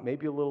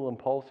 maybe a little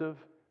impulsive,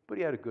 but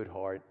he had a good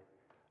heart.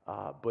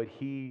 But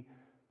he's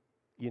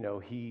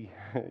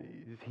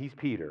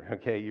Peter,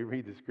 okay? You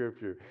read the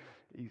scripture,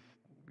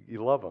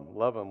 you love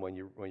him when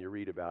you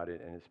read about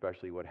it, and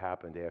especially what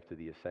happened after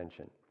the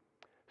ascension.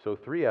 So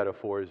 3 out of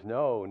 4 is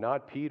no,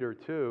 not Peter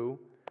too.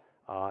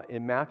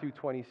 In Matthew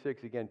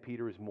 26, again,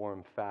 Peter is more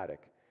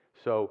emphatic.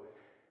 So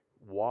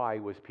why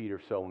was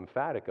Peter so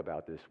emphatic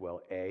about this?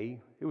 Well, A,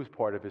 it was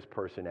part of his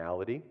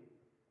personality.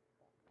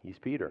 He's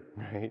Peter,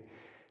 right?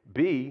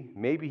 B,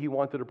 maybe he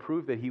wanted to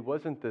prove that he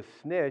wasn't the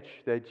snitch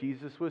that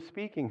Jesus was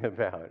speaking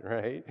about,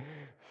 right?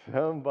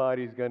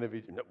 Somebody's going to be,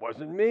 it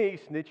wasn't me.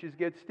 Snitches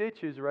get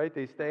stitches, right?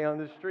 They stay on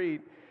the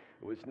street.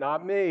 It was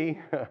not me.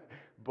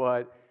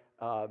 But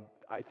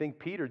I think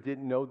Peter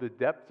didn't know the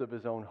depths of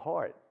his own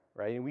heart,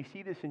 right? And we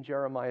see this in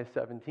Jeremiah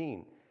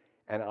 17.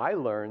 And I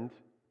learned,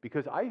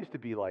 because I used to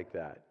be like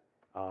that.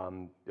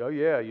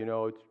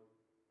 It's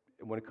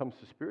when it comes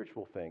to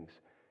spiritual things.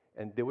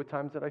 And there were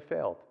times that I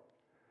failed.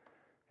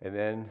 And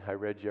then I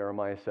read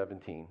Jeremiah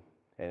 17,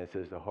 and it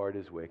says, the heart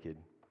is wicked.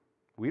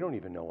 We don't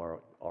even know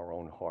our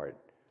own heart.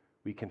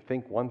 We can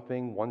think one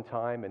thing one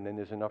time, and then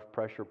there's enough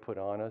pressure put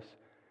on us,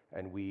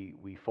 and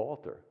we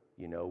falter.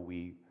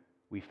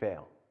 We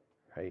fail,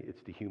 right?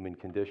 It's the human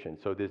condition.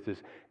 So there's this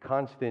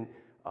constant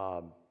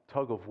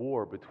tug of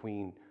war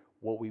between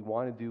what we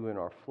want to do in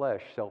our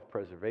flesh,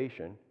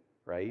 self-preservation,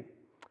 right,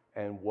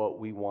 and what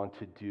we want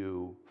to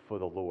do for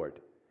the Lord.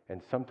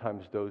 And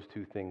sometimes those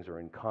two things are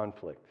in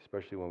conflict,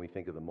 especially when we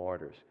think of the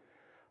martyrs.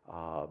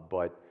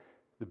 But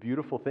the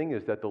beautiful thing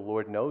is that the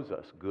Lord knows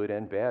us, good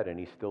and bad, and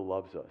He still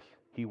loves us.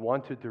 He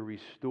wanted to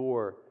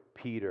restore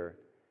Peter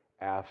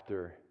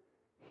after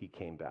he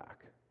came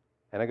back.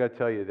 And I got to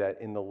tell you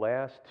that in the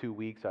last 2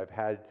 weeks, I've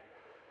had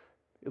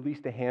at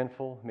least a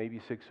handful, maybe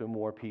 6 or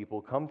more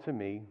people come to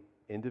me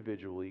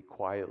individually,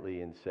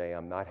 quietly, and say,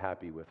 I'm not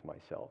happy with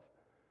myself,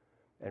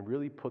 and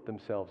really put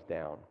themselves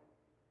down.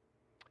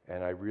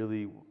 And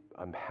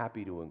I'm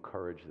happy to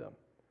encourage them.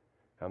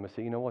 I'm going to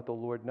say, you know what, the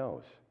Lord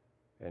knows.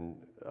 And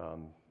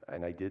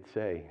I did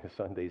say in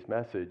Sunday's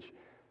message,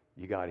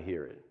 you got to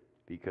hear it,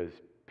 because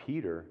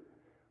Peter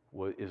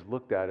is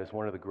looked at as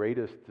one of the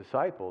greatest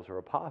disciples or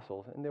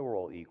apostles, and they were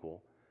all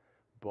equal,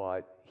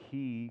 but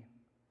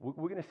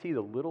we're going to see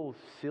the little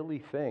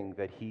silly thing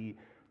that he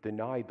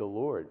denied the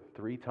Lord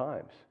 3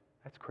 times.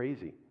 That's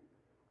crazy.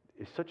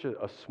 It's such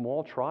a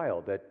small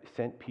trial that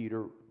sent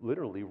Peter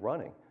literally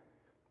running,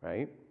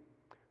 right?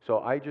 So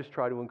I just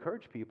try to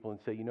encourage people and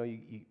say,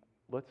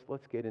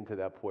 let's get into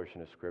that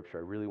portion of Scripture.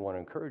 I really want to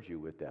encourage you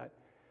with that,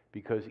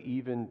 because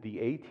even the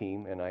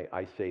A-team, and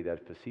I say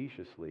that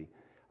facetiously,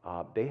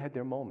 they had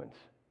their moments.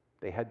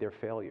 They had their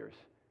failures.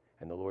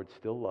 And the Lord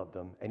still loved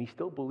them, and He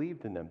still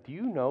believed in them. Do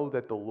you know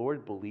that the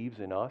Lord believes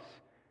in us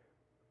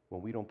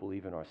when we don't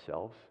believe in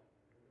ourselves?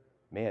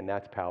 Man,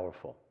 that's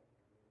powerful.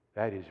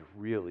 That is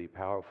really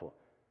powerful.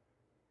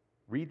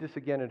 Read this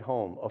again at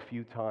home a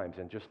few times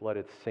and just let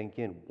it sink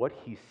in what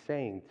He's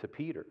saying to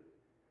Peter.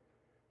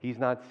 He's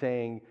not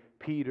saying,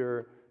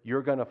 Peter,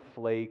 you're going to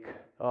flake.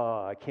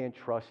 I can't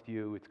trust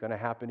you. It's going to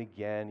happen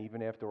again,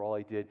 even after all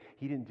I did.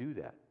 He didn't do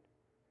that.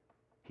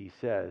 He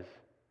says,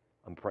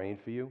 I'm praying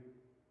for you.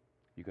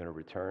 You're going to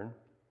return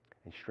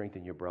and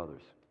strengthen your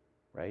brothers,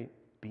 right?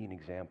 Be an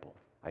example.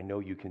 I know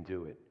you can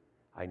do it.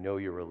 I know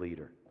you're a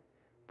leader.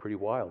 Pretty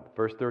wild.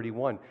 Verse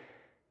 31,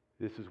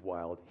 this is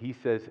wild. He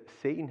says,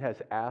 Satan has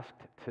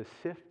asked to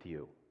sift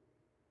you.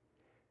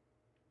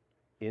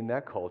 In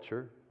that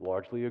culture,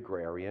 largely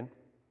agrarian,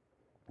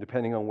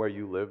 depending on where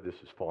you live, this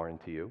is foreign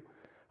to you.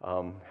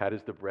 How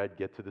does the bread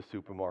get to the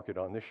supermarket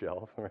on the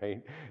shelf,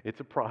 right? It's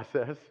a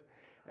process.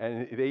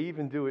 And they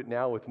even do it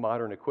now with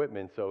modern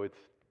equipment, so it's,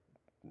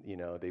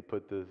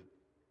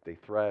 they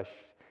thresh,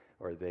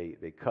 or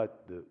they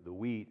cut the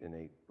wheat and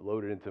they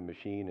load it into a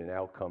machine, and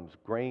out comes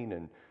grain,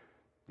 and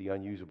the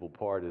unusable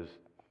part is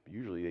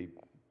usually they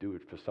do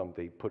it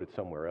they put it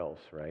somewhere else,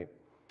 right?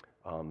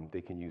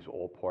 They can use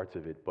all parts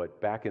of it,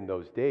 but back in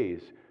those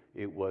days,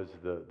 it was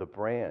the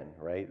bran,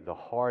 right? The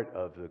heart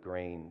of the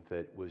grain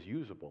that was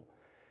usable.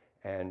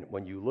 And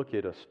when you look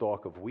at a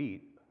stalk of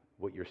wheat,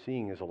 what you're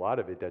seeing is a lot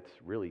of it that's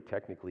really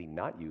technically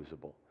not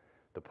usable.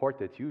 The part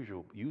that's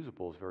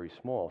usable is very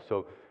small.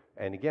 So,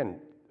 and again,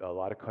 a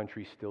lot of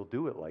countries still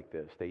do it like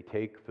this. They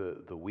take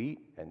the wheat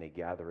and they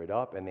gather it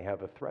up, and they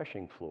have a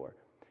threshing floor,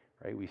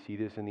 right? We see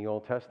this in the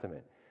Old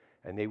Testament.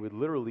 And they would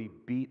literally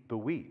beat the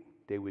wheat.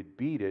 They would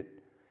beat it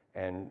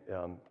and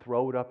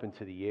throw it up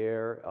into the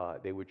air.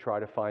 They would try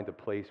to find a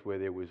place where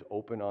there was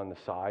open on the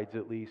sides,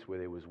 at least, where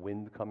there was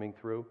wind coming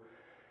through.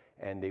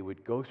 And they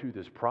would go through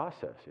this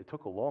process. It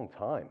took a long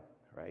time,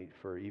 right,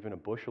 for even a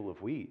bushel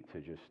of wheat to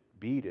just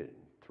beat it,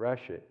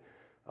 thresh it,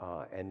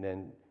 and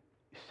then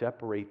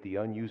separate the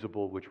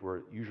unusable, which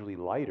were usually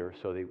lighter,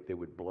 so they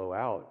would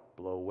blow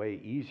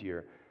away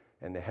easier,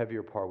 and the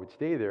heavier part would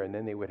stay there, and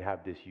then they would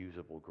have this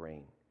usable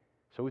grain.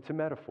 So it's a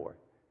metaphor.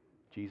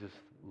 Jesus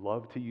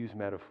loved to use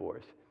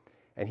metaphors.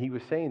 And He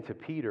was saying to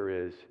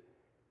Peter is,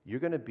 you're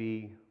going to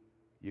be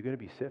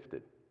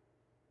sifted,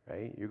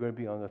 right? You're going to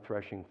be on the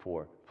threshing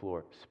floor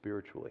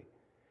spiritually.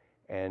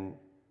 And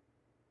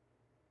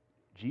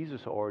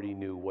Jesus already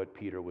knew what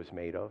Peter was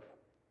made of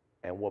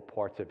and what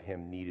parts of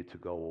him needed to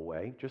go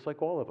away, just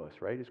like all of us,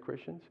 right, as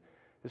Christians?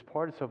 There's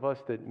parts of us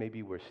that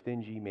maybe we're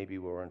stingy, maybe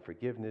we're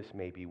unforgiveness,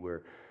 maybe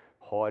we're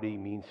haughty,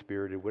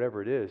 mean-spirited,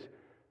 whatever it is.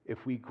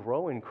 If we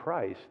grow in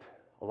Christ,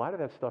 a lot of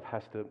that stuff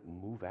has to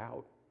move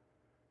out.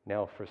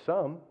 Now, for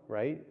some,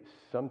 right,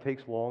 some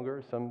takes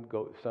longer, some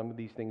of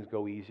these things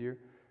go easier,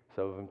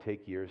 some of them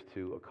take years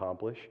to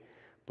accomplish.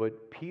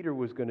 But Peter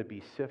was going to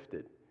be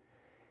sifted,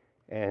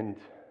 and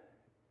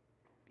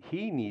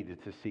he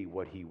needed to see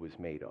what he was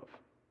made of.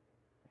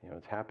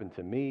 It's happened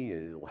to me,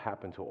 it'll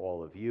happen to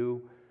all of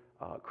you.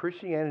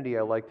 Christianity,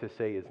 I like to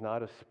say, is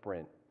not a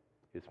sprint.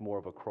 It's more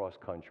of a cross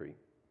country.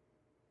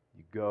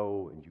 You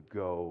go and you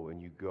go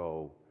and you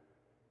go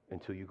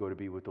until you go to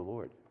be with the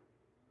Lord,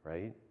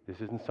 right? This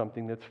isn't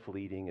something that's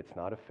fleeting. It's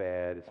not a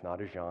fad. It's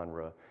not a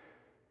genre.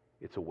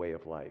 It's a way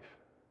of life.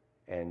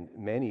 And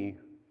many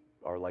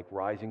are like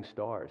rising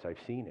stars. I've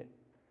seen it.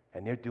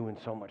 And they're doing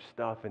so much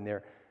stuff, and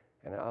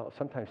I'll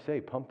sometimes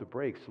say, pump the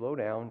brakes, slow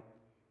down,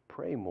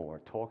 pray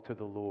more, talk to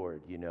the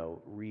Lord,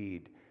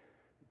 read.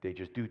 They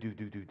just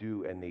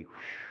do, and they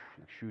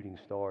shooting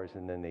stars,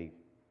 and then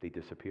they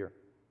disappear.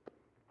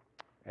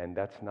 And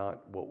that's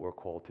not what we're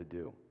called to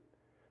do.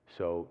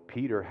 So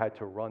Peter had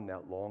to run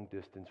that long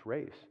distance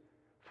race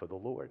for the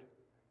Lord.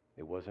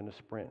 It wasn't a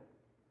sprint.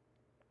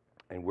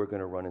 And we're going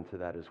to run into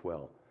that as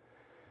well.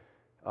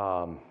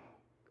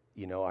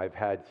 I've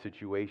had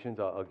situations,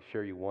 I'll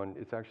share you one,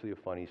 it's actually a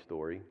funny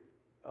story,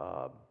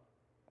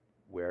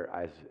 where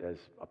as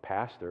a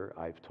pastor,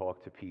 I've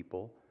talked to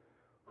people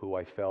who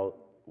I felt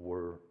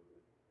were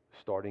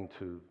starting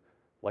to,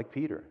 like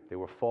Peter, they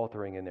were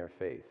faltering in their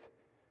faith.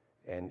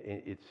 And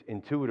it's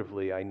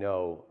intuitively, I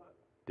know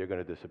they're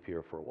going to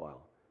disappear for a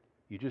while.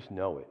 You just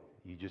know it.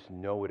 You just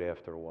know it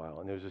after a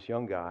while. And there's this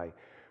young guy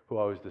who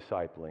I was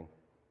discipling,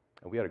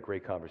 and we had a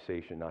great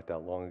conversation not that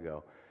long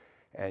ago.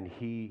 And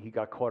he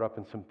got caught up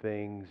in some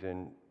things,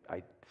 and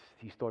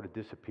he started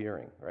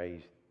disappearing,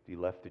 right? He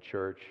left the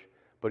church,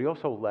 but he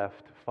also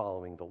left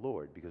following the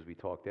Lord because we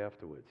talked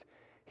afterwards.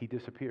 He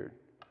disappeared.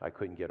 I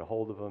couldn't get a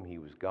hold of him. He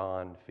was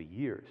gone for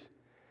years.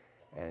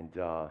 And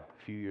a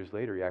few years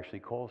later, he actually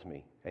calls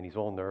me, and he's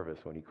all nervous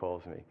when he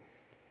calls me.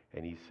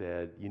 And he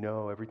said,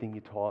 everything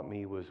you taught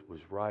me was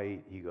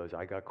right. He goes,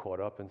 I got caught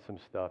up in some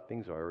stuff,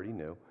 things I already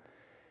knew.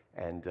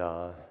 And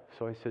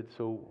so I said,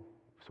 so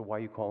why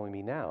are you calling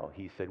me now?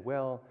 He said,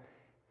 well,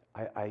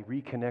 I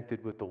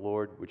reconnected with the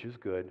Lord, which is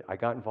good. I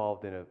got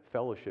involved in a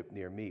fellowship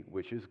near me,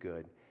 which is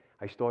good.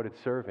 I started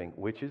serving,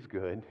 which is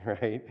good,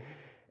 right?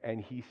 And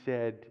he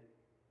said,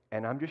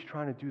 and I'm just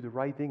trying to do the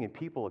right thing, and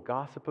people are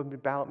gossiping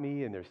about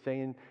me, and they're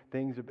saying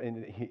things,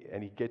 and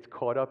he gets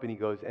caught up, and he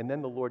goes, and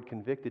then the Lord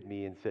convicted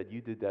me and said, you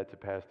did that to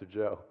Pastor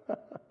Joe.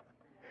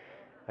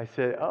 I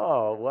said,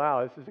 oh,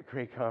 wow, this is a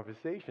great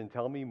conversation.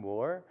 Tell me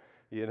more,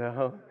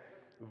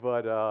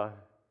 But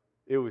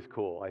it was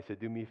cool. I said,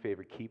 do me a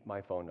favor, keep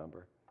my phone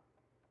number.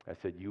 I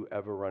said, you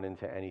ever run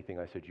into anything,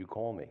 I said, you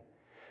call me.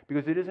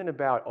 Because it isn't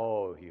about,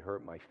 he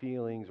hurt my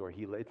feelings, or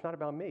it's not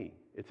about me.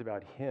 It's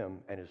about him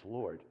and his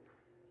Lord.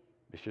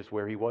 It's just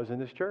where he was in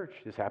this church.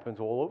 This happens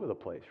all over the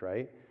place,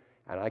 right?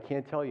 And I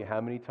can't tell you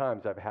how many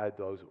times I've had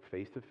those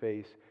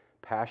face-to-face,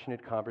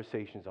 passionate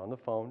conversations on the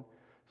phone,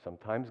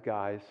 sometimes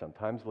guys,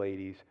 sometimes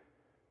ladies,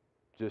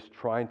 just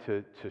trying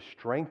to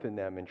strengthen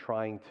them and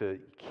trying to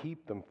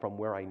keep them from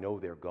where I know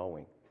they're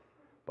going.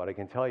 But I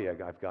can tell you,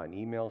 I've gotten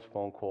emails,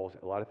 phone calls,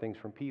 a lot of things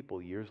from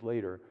people years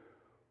later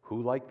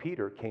who, like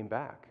Peter, came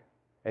back.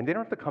 And they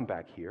don't have to come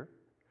back here,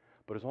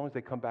 but as long as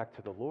they come back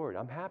to the Lord,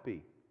 I'm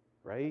happy,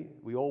 right?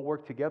 We all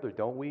work together,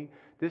 don't we?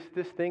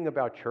 This thing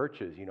about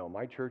churches,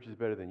 my church is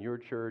better than your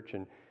church,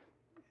 and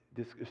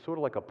this is sort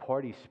of like a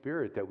party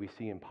spirit that we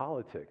see in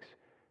politics.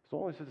 As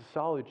long as it's a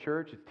solid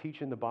church, it's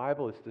teaching the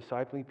Bible, it's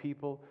discipling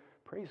people,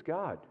 praise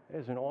God.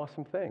 It's an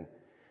awesome thing.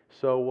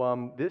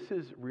 So this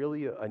is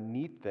really a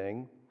neat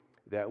thing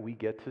that we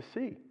get to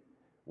see.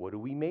 What are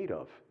we made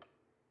of,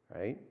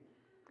 right?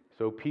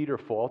 So Peter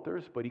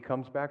falters, but he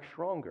comes back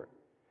stronger.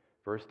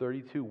 Verse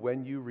 32,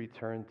 when you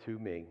return to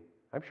me.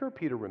 I'm sure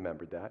Peter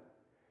remembered that.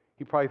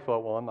 He probably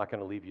thought, well, I'm not going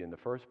to leave you in the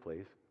first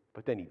place.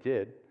 But then he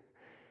did.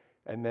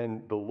 And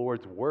then the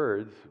Lord's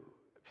words,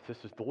 this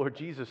is the Lord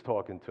Jesus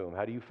talking to him.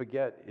 How do you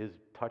forget his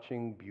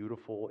touching,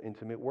 beautiful,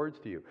 intimate words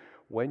to you?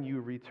 When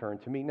you return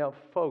to me. Now,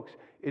 folks,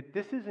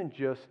 this isn't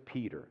just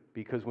Peter,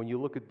 because when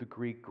you look at the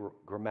Greek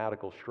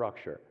grammatical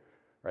structure,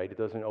 right, it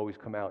doesn't always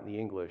come out in the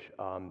English.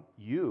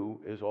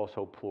 You is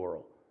also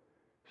plural.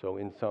 So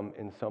in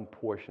some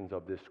portions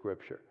of this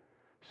scripture.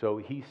 So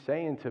he's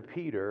saying to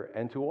Peter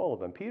and to all of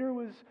them, Peter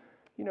was,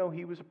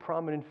 he was a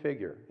prominent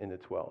figure in the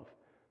 12.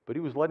 But he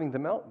was letting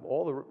them out,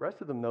 all the rest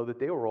of them know that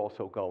they were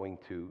also going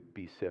to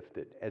be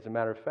sifted. As a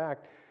matter of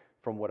fact,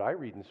 from what I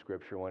read in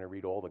Scripture, when I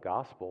read all the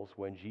Gospels,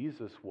 when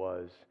Jesus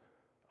was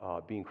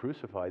being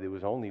crucified, there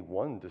was only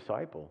one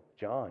disciple,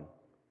 John,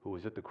 who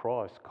was at the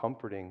cross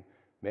comforting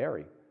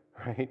Mary,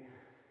 right?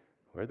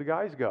 Where'd the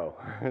guys go?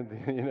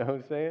 You know what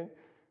I'm saying?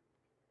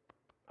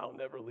 I'll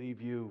never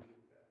leave you.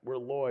 We're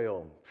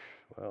loyal.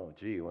 Well,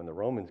 gee, when the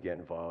Romans get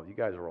involved, you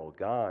guys are all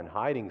gone,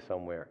 hiding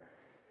somewhere.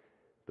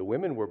 The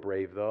women were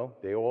brave, though.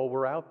 They all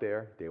were out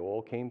there. They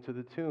all came to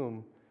the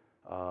tomb,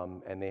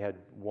 and they had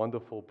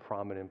wonderful,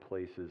 prominent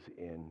places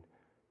in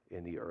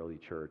the early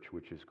church,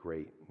 which is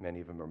great. Many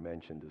of them are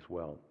mentioned as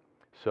well.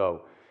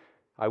 So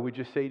I would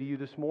just say to you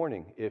this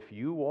morning, if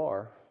you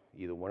are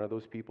either one of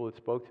those people that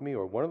spoke to me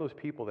or one of those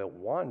people that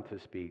want to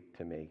speak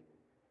to me,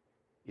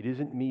 it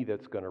isn't me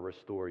that's going to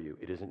restore you.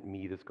 It isn't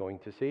me that's going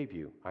to save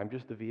you. I'm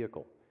just a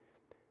vehicle.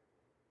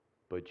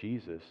 But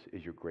Jesus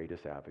is your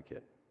greatest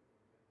advocate.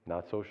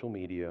 Not social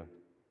media,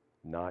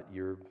 not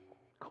your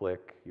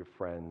clique, your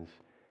friends.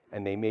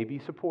 And they may be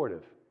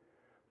supportive,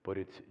 but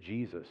it's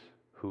Jesus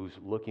who's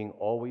looking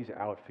always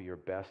out for your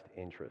best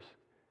interests,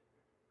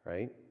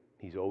 right?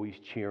 He's always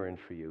cheering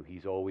for you.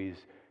 He's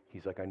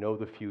like, I know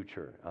the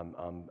future.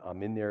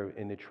 I'm in there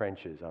in the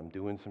trenches. I'm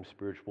doing some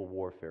spiritual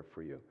warfare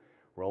for you.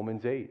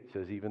 Romans 8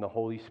 says even the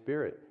Holy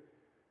Spirit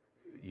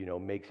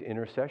makes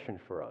intercession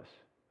for us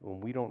when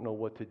we don't know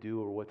what to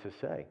do or what to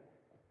say.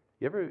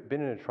 You ever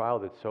been in a trial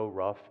that's so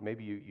rough?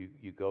 Maybe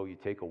you go, you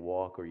take a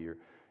walk, or you're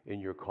in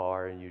your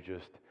car and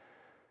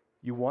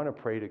you want to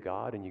pray to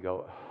God and you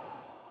go,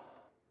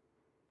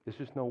 there's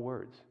just no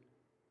words.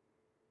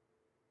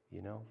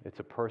 It's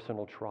a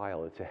personal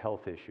trial. It's a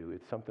health issue.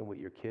 It's something with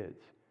your kids.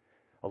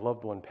 A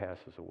loved one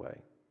passes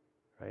away,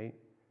 right?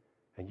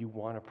 And you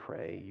want to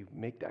pray. You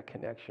make that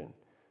connection,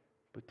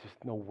 but just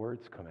no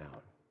words come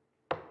out.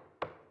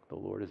 The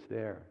Lord is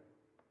there.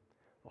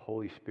 The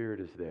Holy Spirit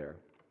is there.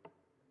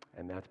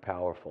 And that's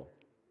powerful.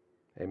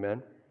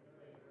 Amen?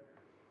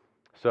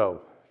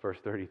 So, verse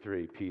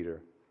 33,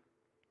 Peter.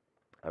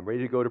 I'm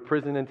ready to go to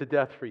prison and to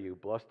death for you.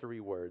 Blustery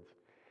words.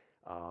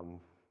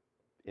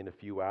 In a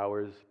few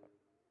hours,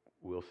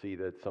 we'll see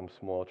that some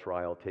small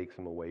trial takes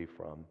him away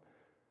from,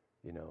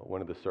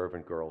 one of the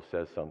servant girls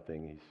says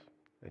something,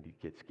 and he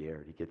gets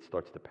scared. He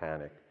starts to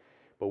panic.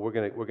 But we're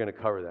gonna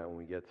cover that when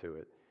we get to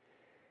it.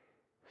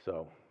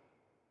 So,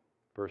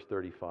 verse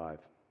 35.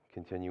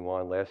 Continue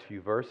on, last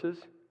few verses.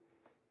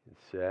 It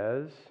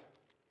says,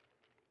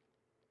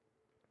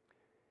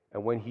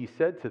 and he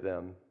said to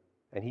them,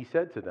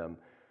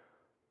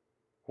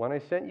 when I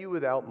sent you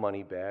without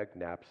money bag,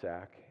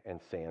 knapsack, and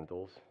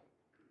sandals,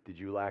 did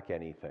you lack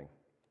anything?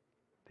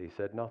 They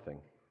said nothing.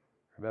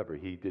 Remember,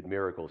 he did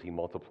miracles. He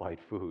multiplied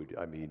food.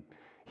 I mean,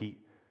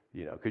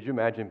 could you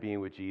imagine being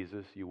with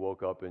Jesus? You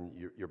woke up and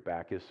your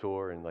back is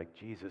sore and like,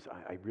 Jesus,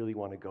 I really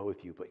want to go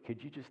with you, but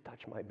could you just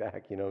touch my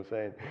back? You know what I'm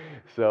saying?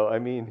 So, I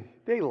mean,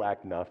 they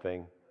lacked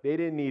nothing. They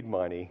didn't need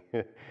money.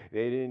 They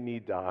didn't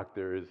need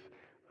doctors.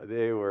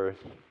 They were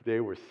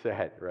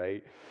set,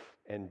 right?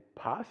 And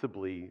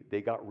possibly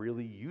they got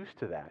really used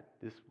to that.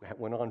 This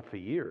went on for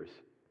years.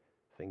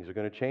 Things are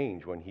going to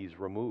change when he's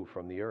removed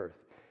from the earth.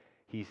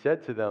 He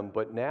said to them,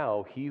 but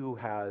now he who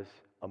has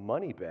a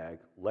money bag,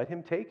 let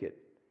him take it,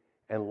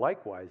 and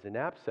likewise a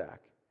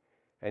knapsack.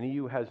 And he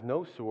who has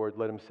no sword,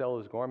 let him sell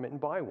his garment and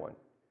buy one.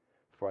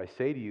 For I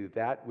say to you,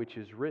 that which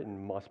is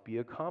written must be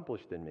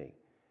accomplished in me.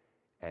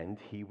 And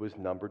he was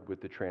numbered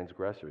with the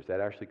transgressors.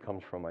 That actually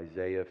comes from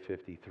Isaiah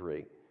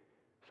 53.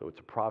 So it's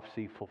a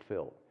prophecy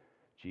fulfilled.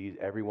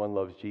 Everyone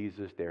loves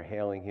Jesus. They're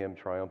hailing him,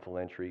 triumphal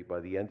entry. By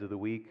the end of the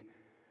week,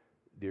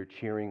 they're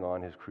cheering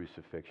on his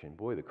crucifixion.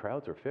 Boy, the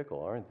crowds are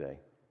fickle, aren't they?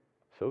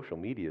 Social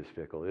media is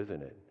fickle,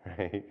 isn't it?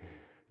 Right?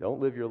 Don't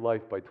live your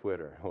life by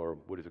Twitter, or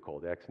what is it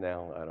called, X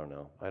now? I don't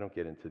know. I don't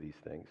get into these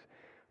things.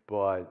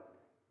 But,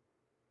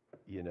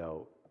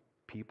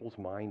 people's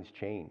minds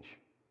change.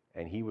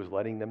 And he was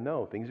letting them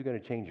know things are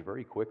going to change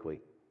very quickly.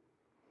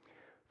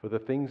 For the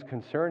things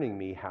concerning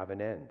me have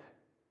an end.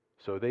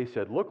 So they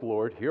said, look,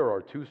 Lord, here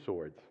are 2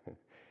 swords.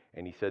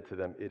 And he said to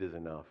them, it is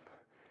enough.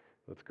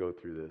 Let's go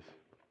through this.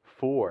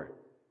 4,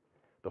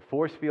 the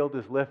force field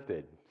is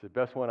lifted. It's the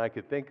best one I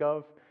could think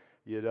of.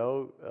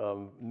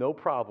 No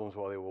problems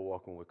while they were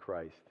walking with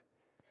Christ.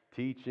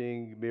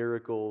 Teaching,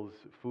 miracles,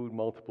 food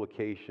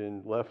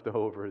multiplication,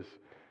 leftovers.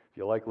 If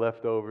you like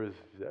leftovers,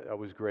 that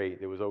was great.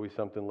 There was always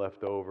something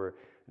left over.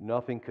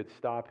 Nothing could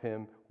stop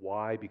him.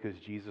 Why? Because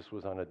Jesus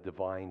was on a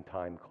divine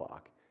time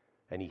clock,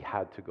 and he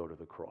had to go to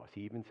the cross.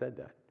 He even said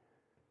that.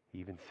 He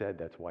even said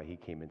that's why he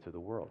came into the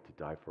world, to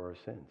die for our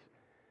sins.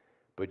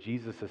 But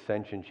Jesus'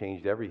 ascension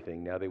changed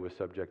everything. Now they were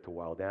subject to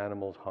wild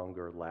animals,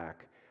 hunger,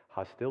 lack,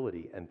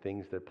 hostility, and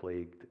things that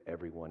plagued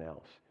everyone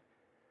else.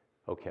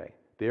 Okay,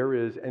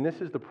 and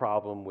this is the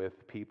problem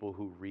with people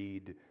who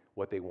read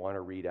what they want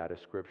to read out of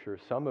Scripture.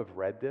 Some have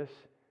read this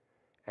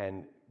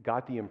and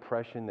got the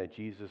impression that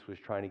Jesus was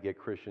trying to get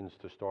Christians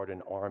to start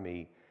an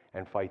army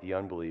and fight the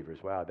unbelievers.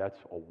 Wow, that's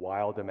a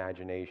wild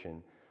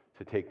imagination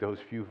to take those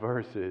few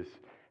verses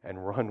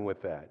and run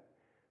with that.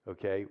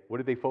 Okay, what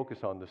did they focus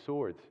on? The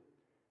swords.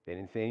 They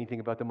didn't say anything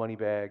about the money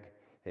bag.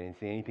 They didn't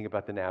say anything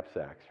about the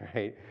knapsacks,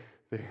 right?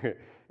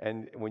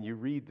 And when you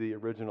read the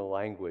original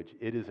language,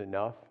 it is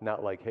enough,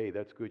 not like, hey,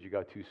 that's good, you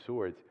got 2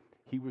 swords.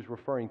 He was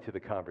referring to the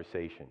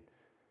conversation.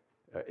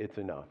 It's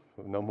enough.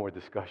 No more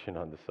discussion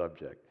on the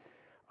subject.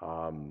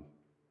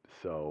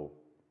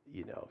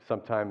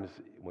 Sometimes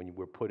when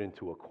we're put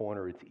into a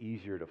corner, it's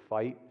easier to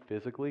fight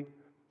physically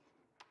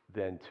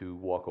than to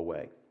walk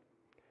away.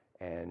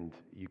 And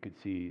you could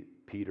see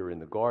Peter in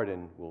the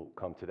garden, we'll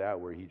come to that,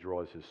 where he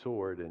draws his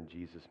sword and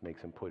Jesus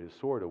makes him put his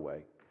sword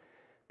away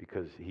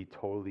because he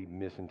totally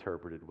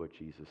misinterpreted what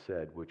Jesus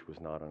said, which was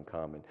not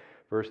uncommon.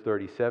 Verse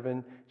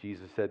 37,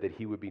 Jesus said that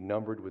he would be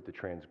numbered with the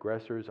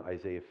transgressors,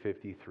 Isaiah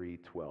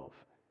 53:12.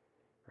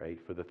 Right?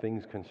 For the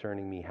things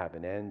concerning me have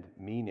an end,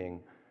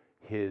 meaning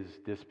his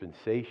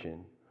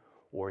dispensation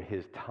or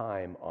his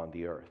time on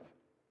the earth.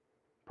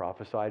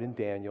 Prophesied in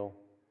Daniel,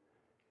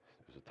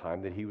 there was a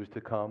time that he was to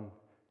come,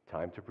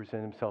 time to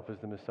present himself as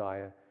the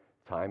Messiah,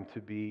 time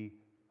to be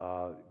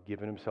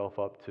given himself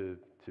up to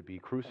be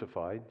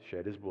crucified,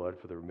 shed his blood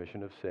for the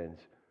remission of sins,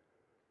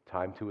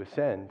 time to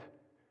ascend,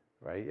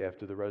 right,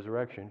 after the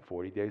resurrection,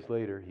 40 days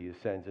later, he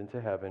ascends into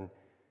heaven,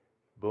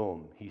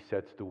 boom, he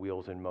sets the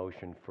wheels in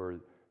motion for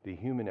the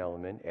human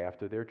element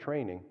after their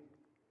training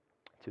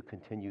to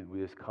continue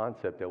with this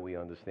concept that we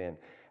understand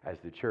as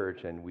the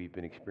church, and we've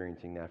been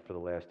experiencing that for the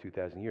last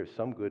 2,000 years,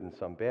 some good and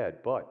some bad,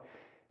 but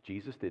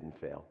Jesus didn't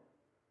fail.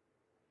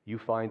 You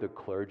find a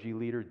clergy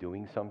leader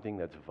doing something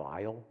that's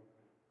vile,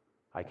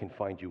 I can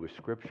find you a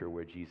scripture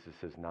where Jesus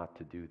says not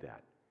to do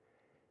that.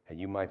 And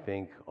you might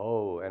think,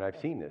 oh, and I've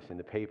seen this in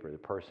the paper, the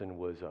person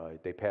was,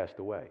 they passed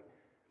away,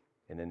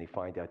 and then they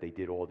find out they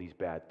did all these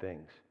bad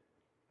things.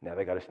 Now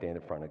they got to stand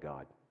in front of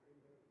God.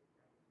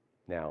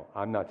 Now,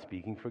 I'm not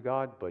speaking for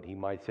God, but he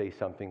might say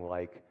something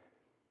like,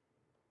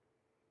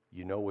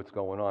 you know what's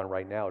going on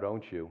right now,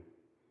 don't you?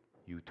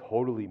 You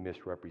totally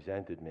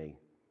misrepresented me.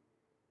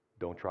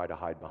 Don't try to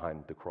hide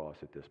behind the cross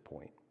at this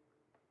point.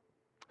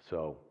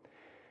 So,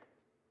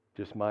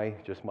 just my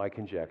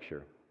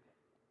conjecture.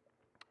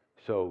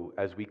 So,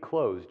 as we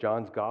close,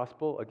 John's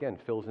gospel, again,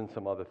 fills in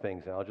some other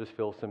things, and I'll just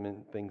fill some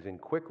things in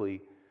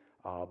quickly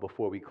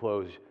before we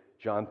close.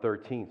 John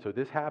 13. So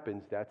this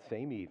happens that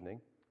same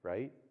evening,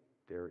 right?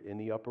 They're in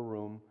the upper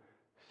room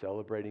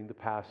celebrating the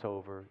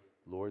Passover.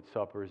 Lord's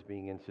Supper is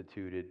being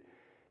instituted.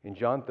 In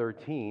John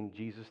 13,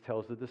 Jesus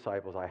tells the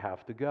disciples, I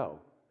have to go.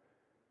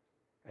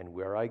 And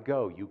where I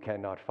go, you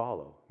cannot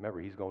follow.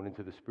 Remember, he's going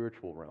into the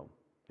spiritual realm.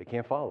 They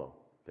can't follow.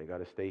 They got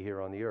to stay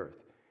here on the earth.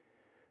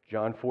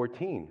 John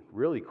 14,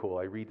 really cool.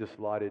 I read this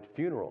a lot at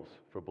funerals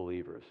for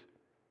believers.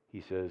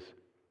 He says,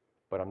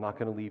 but I'm not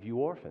going to leave you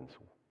orphans.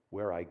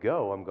 Where I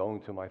go, I'm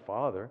going to my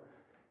Father,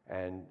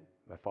 and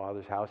my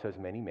Father's house has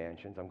many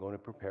mansions. I'm going to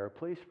prepare a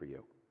place for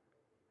you.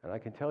 And I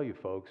can tell you,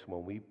 folks,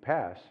 when we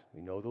pass,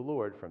 we know the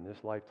Lord from this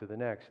life to the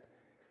next.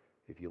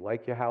 If you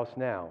like your house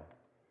now,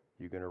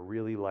 you're going to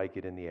really like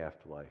it in the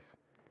afterlife.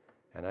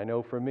 And I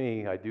know for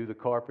me, I do the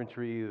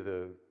carpentry,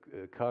 the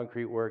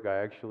concrete work. I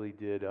actually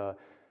did, I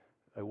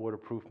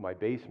waterproofed my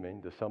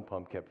basement. The sump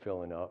pump kept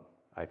filling up.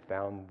 I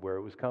found where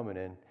it was coming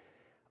in.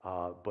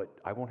 But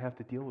I won't have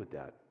to deal with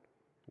that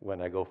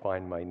when I go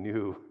find my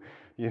new,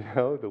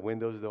 the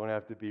windows don't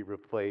have to be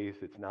replaced.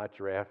 It's not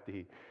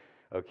drafty.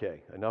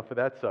 Okay, enough of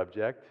that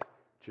subject.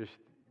 Just,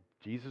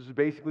 Jesus is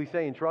basically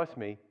saying, trust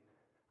me,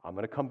 I'm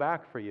going to come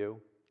back for you,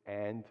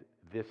 and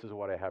this is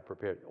what I have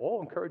prepared.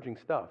 All encouraging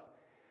stuff.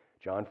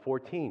 John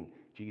 14,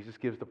 Jesus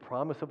gives the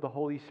promise of the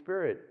Holy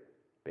Spirit.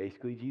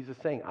 Basically, Jesus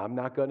saying, I'm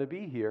not going to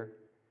be here,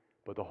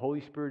 but the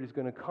Holy Spirit is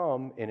going to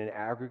come in an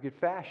aggregate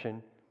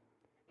fashion.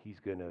 He's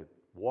going to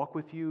walk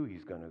with you.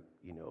 He's going to,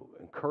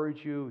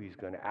 encourage you. He's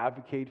going to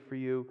advocate for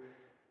you.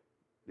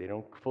 They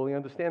don't fully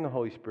understand the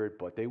Holy Spirit,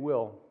 but they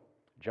will.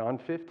 John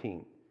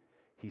 15,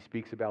 he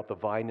speaks about the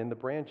vine and the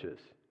branches.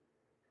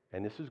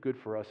 And this is good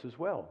for us as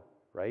well,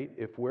 right?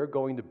 If we're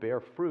going to bear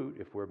fruit,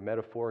 if we're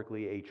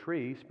metaphorically a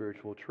tree,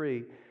 spiritual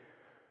tree,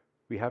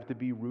 we have to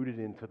be rooted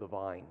into the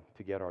vine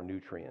to get our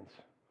nutrients.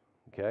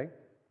 Okay?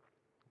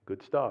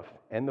 Good stuff.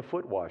 And the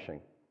foot washing,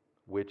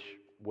 which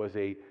was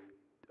a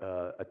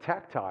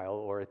tactile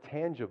or a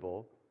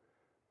tangible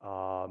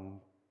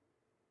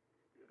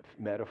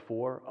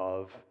metaphor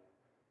of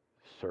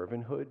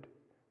servanthood,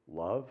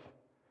 love,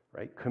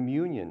 right?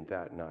 Communion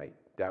that night.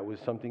 That was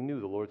something new.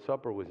 The Lord's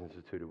Supper was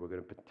instituted. We're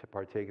going to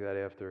partake of that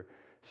after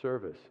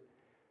service.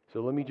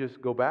 So let me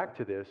just go back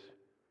to this.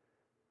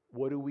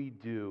 What do we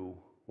do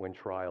when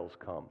trials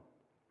come?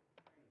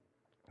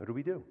 What do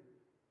we do?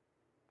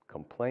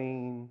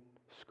 Complain,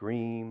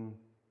 scream,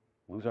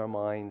 lose our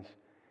minds.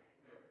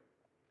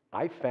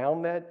 I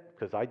found that,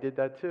 because I did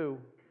that too,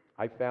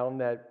 I found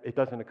that it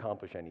doesn't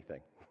accomplish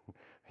anything.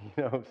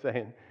 You know what I'm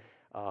saying?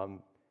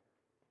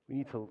 We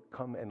need to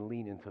come and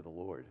lean into the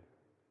Lord.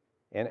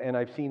 And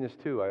I've seen this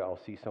too. I'll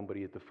see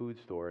somebody at the food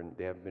store, and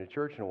they haven't been to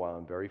church in a while.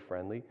 I'm very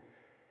friendly.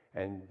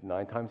 And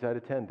 9 times out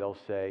of 10, they'll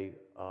say,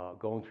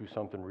 going through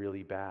something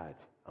really bad.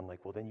 I'm like,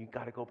 well, then you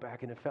got to go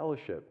back into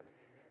fellowship.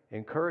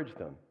 Encourage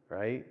them,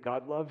 right?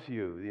 God loves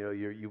you.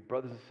 Your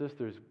brothers and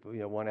sisters,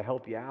 want to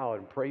help you out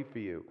and pray for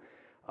you.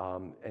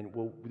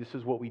 This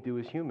is what we do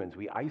as humans.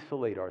 We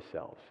isolate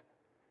ourselves.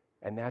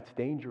 And that's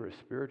dangerous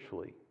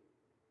spiritually,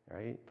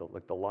 right?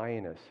 Like the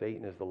lioness.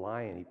 Satan is the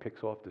lion. He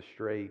picks off the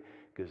stray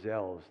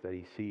gazelles that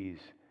he sees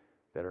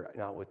that are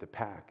not with the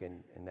pack,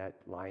 and that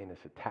lioness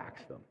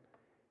attacks them.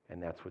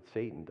 And that's what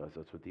Satan does.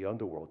 That's what the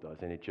underworld does.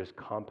 And it just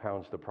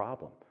compounds the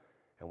problem.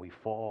 And we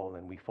fall,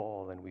 and we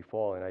fall, and we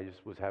fall. And I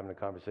just was having a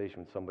conversation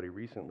with somebody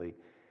recently,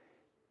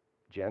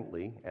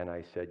 gently, and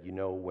I said,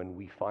 when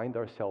we find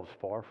ourselves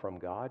far from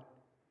God,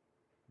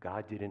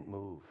 God didn't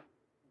move.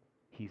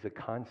 He's a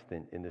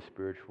constant in the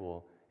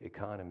spiritual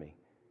economy.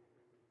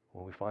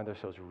 When we find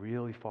ourselves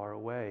really far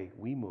away,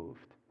 we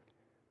moved.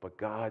 But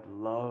God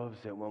loves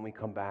it when we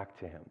come back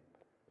to Him.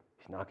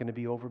 He's not going to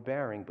be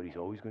overbearing, but He's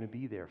always going to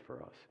be there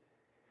for us.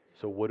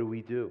 So what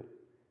do?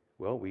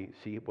 Well, we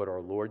see what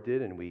our Lord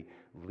did, and we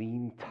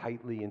lean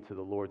tightly into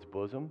the Lord's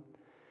bosom.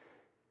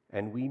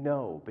 And we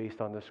know, based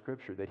on the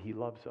Scripture, that He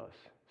loves us.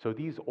 So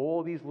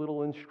all these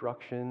little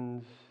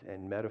instructions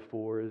and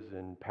metaphors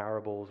and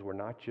parables were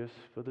not just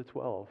for the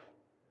 12.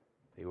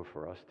 They were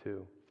for us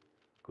too.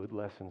 Good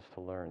lessons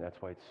to learn.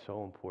 That's why it's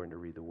so important to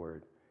read the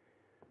Word.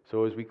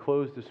 So as we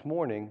close this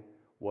morning,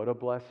 what a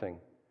blessing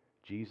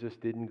Jesus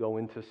didn't go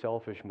into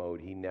selfish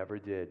mode. He never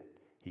did.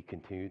 He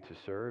continued to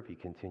serve. He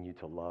continued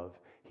to love.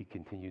 He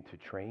continued to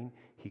train.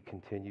 He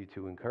continued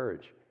to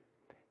encourage.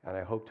 And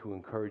I hope to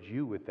encourage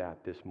you with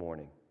that this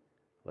morning.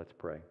 Let's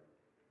pray.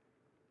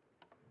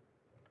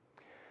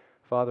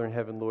 Father in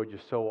heaven, Lord, you're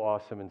so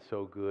awesome and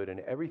so good, and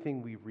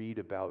everything we read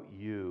about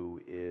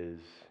you is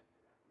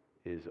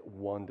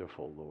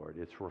wonderful, Lord.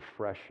 It's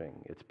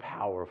refreshing. It's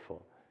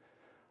powerful.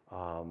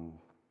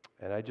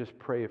 And I just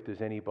pray if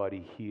there's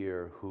anybody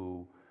here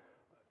who,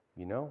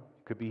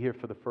 could be here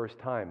for the first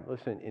time.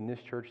 Listen, in this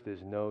church,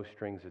 there's no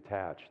strings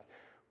attached.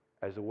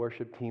 As the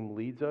worship team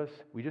leads us,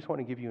 we just want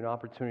to give you an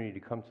opportunity to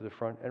come to the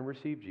front and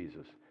receive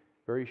Jesus.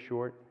 Very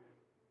short.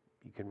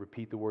 You can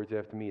repeat the words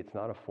after me. It's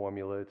not a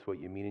formula. It's what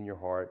you mean in your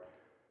heart.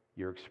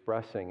 You're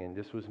expressing, and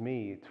this was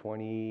me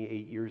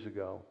 28 years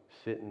ago,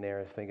 sitting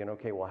there thinking,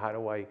 okay, well,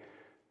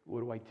 what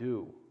do I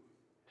do?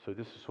 So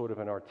this is sort of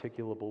an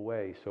articulable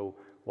way. So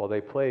while they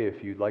play,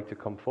 if you'd like to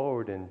come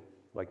forward, and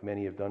like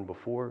many have done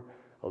before,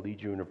 I'll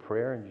lead you in a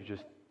prayer, and you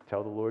just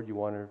tell the Lord you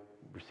want to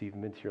receive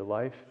him into your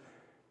life,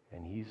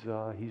 and he's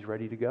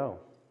ready to go.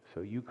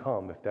 So you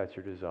come if that's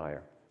your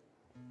desire.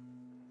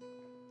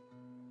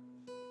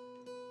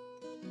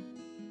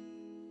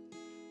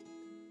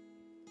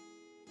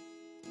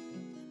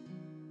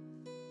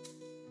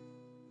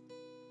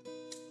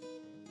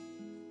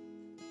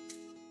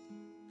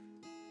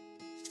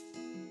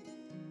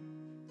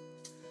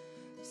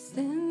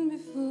 Stand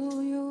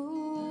before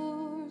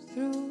your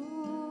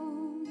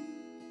throne.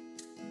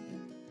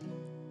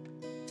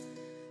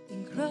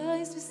 In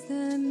Christ we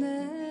stand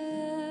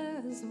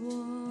as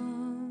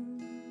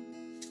one.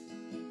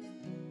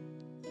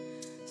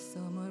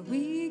 Some are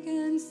weak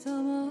and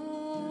some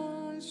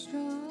are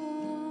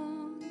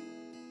strong.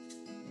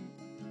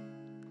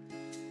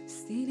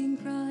 Still in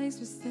Christ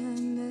we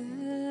stand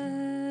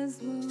as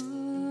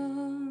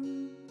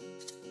one.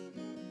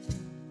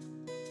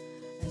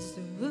 As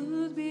the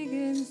wood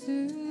begins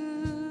to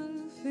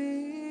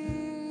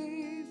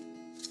fade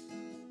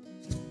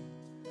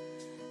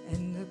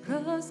and the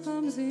cross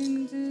comes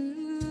into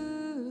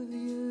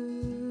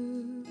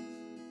view,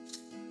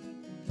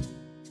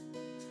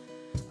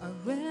 our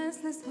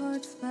restless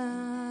hearts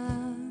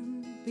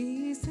find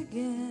peace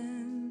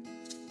again.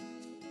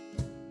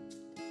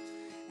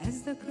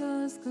 As the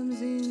cross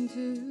comes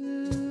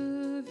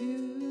into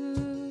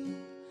view,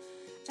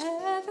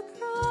 at the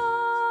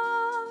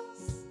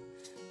cross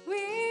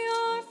we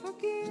are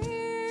forgiven.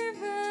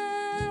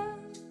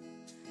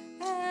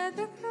 At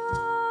the cross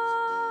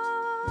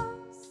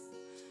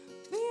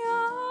we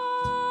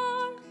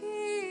are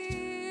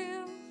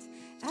healed.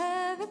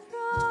 At the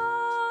cross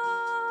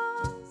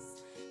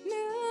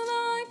new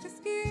life is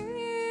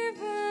given.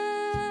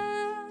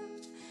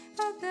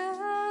 At the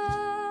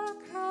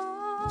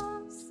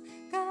cross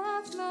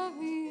God's love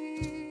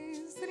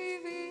is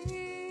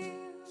revealed.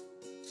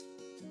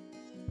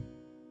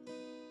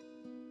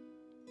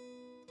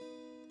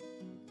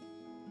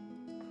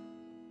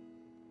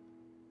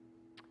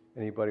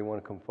 Anybody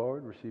want to come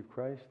forward, receive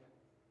Christ?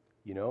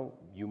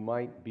 You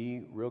might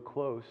be real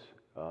close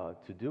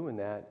to doing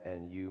that,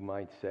 and you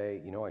might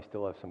say, I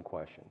still have some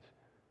questions.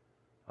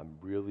 I'm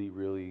really,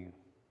 really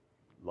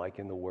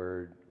liking the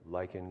Word,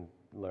 liking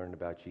learning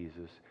about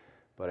Jesus,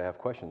 but I have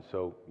questions.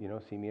 So,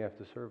 see me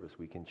after service.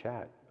 We can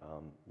chat.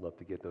 Love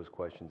to get those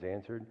questions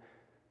answered.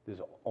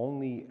 There's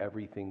only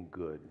everything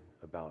good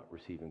about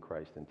receiving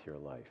Christ into your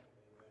life.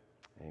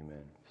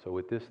 Amen. So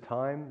at this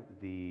time,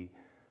 the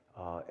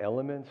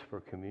elements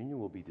for communion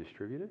will be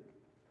distributed.